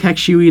 we will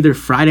catch you either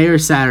Friday or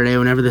Saturday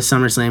whenever the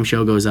SummerSlam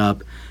show goes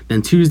up.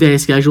 Then Tuesday,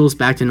 schedule's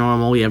back to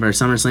normal. We have our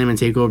SummerSlam and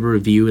TakeOver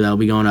review. That'll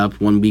be going up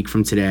 1 week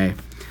from today.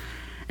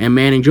 And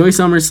man, enjoy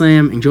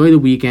SummerSlam. Enjoy the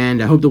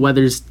weekend. I hope the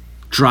weather's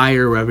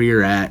drier wherever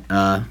you're at.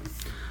 I'm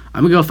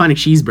going to go find a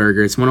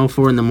cheeseburger. It's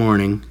 1:04 in the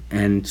morning,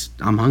 and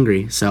I'm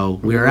hungry. So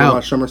we're out.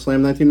 Watch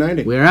SummerSlam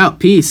 1990. We're out.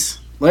 Peace.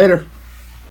 Later.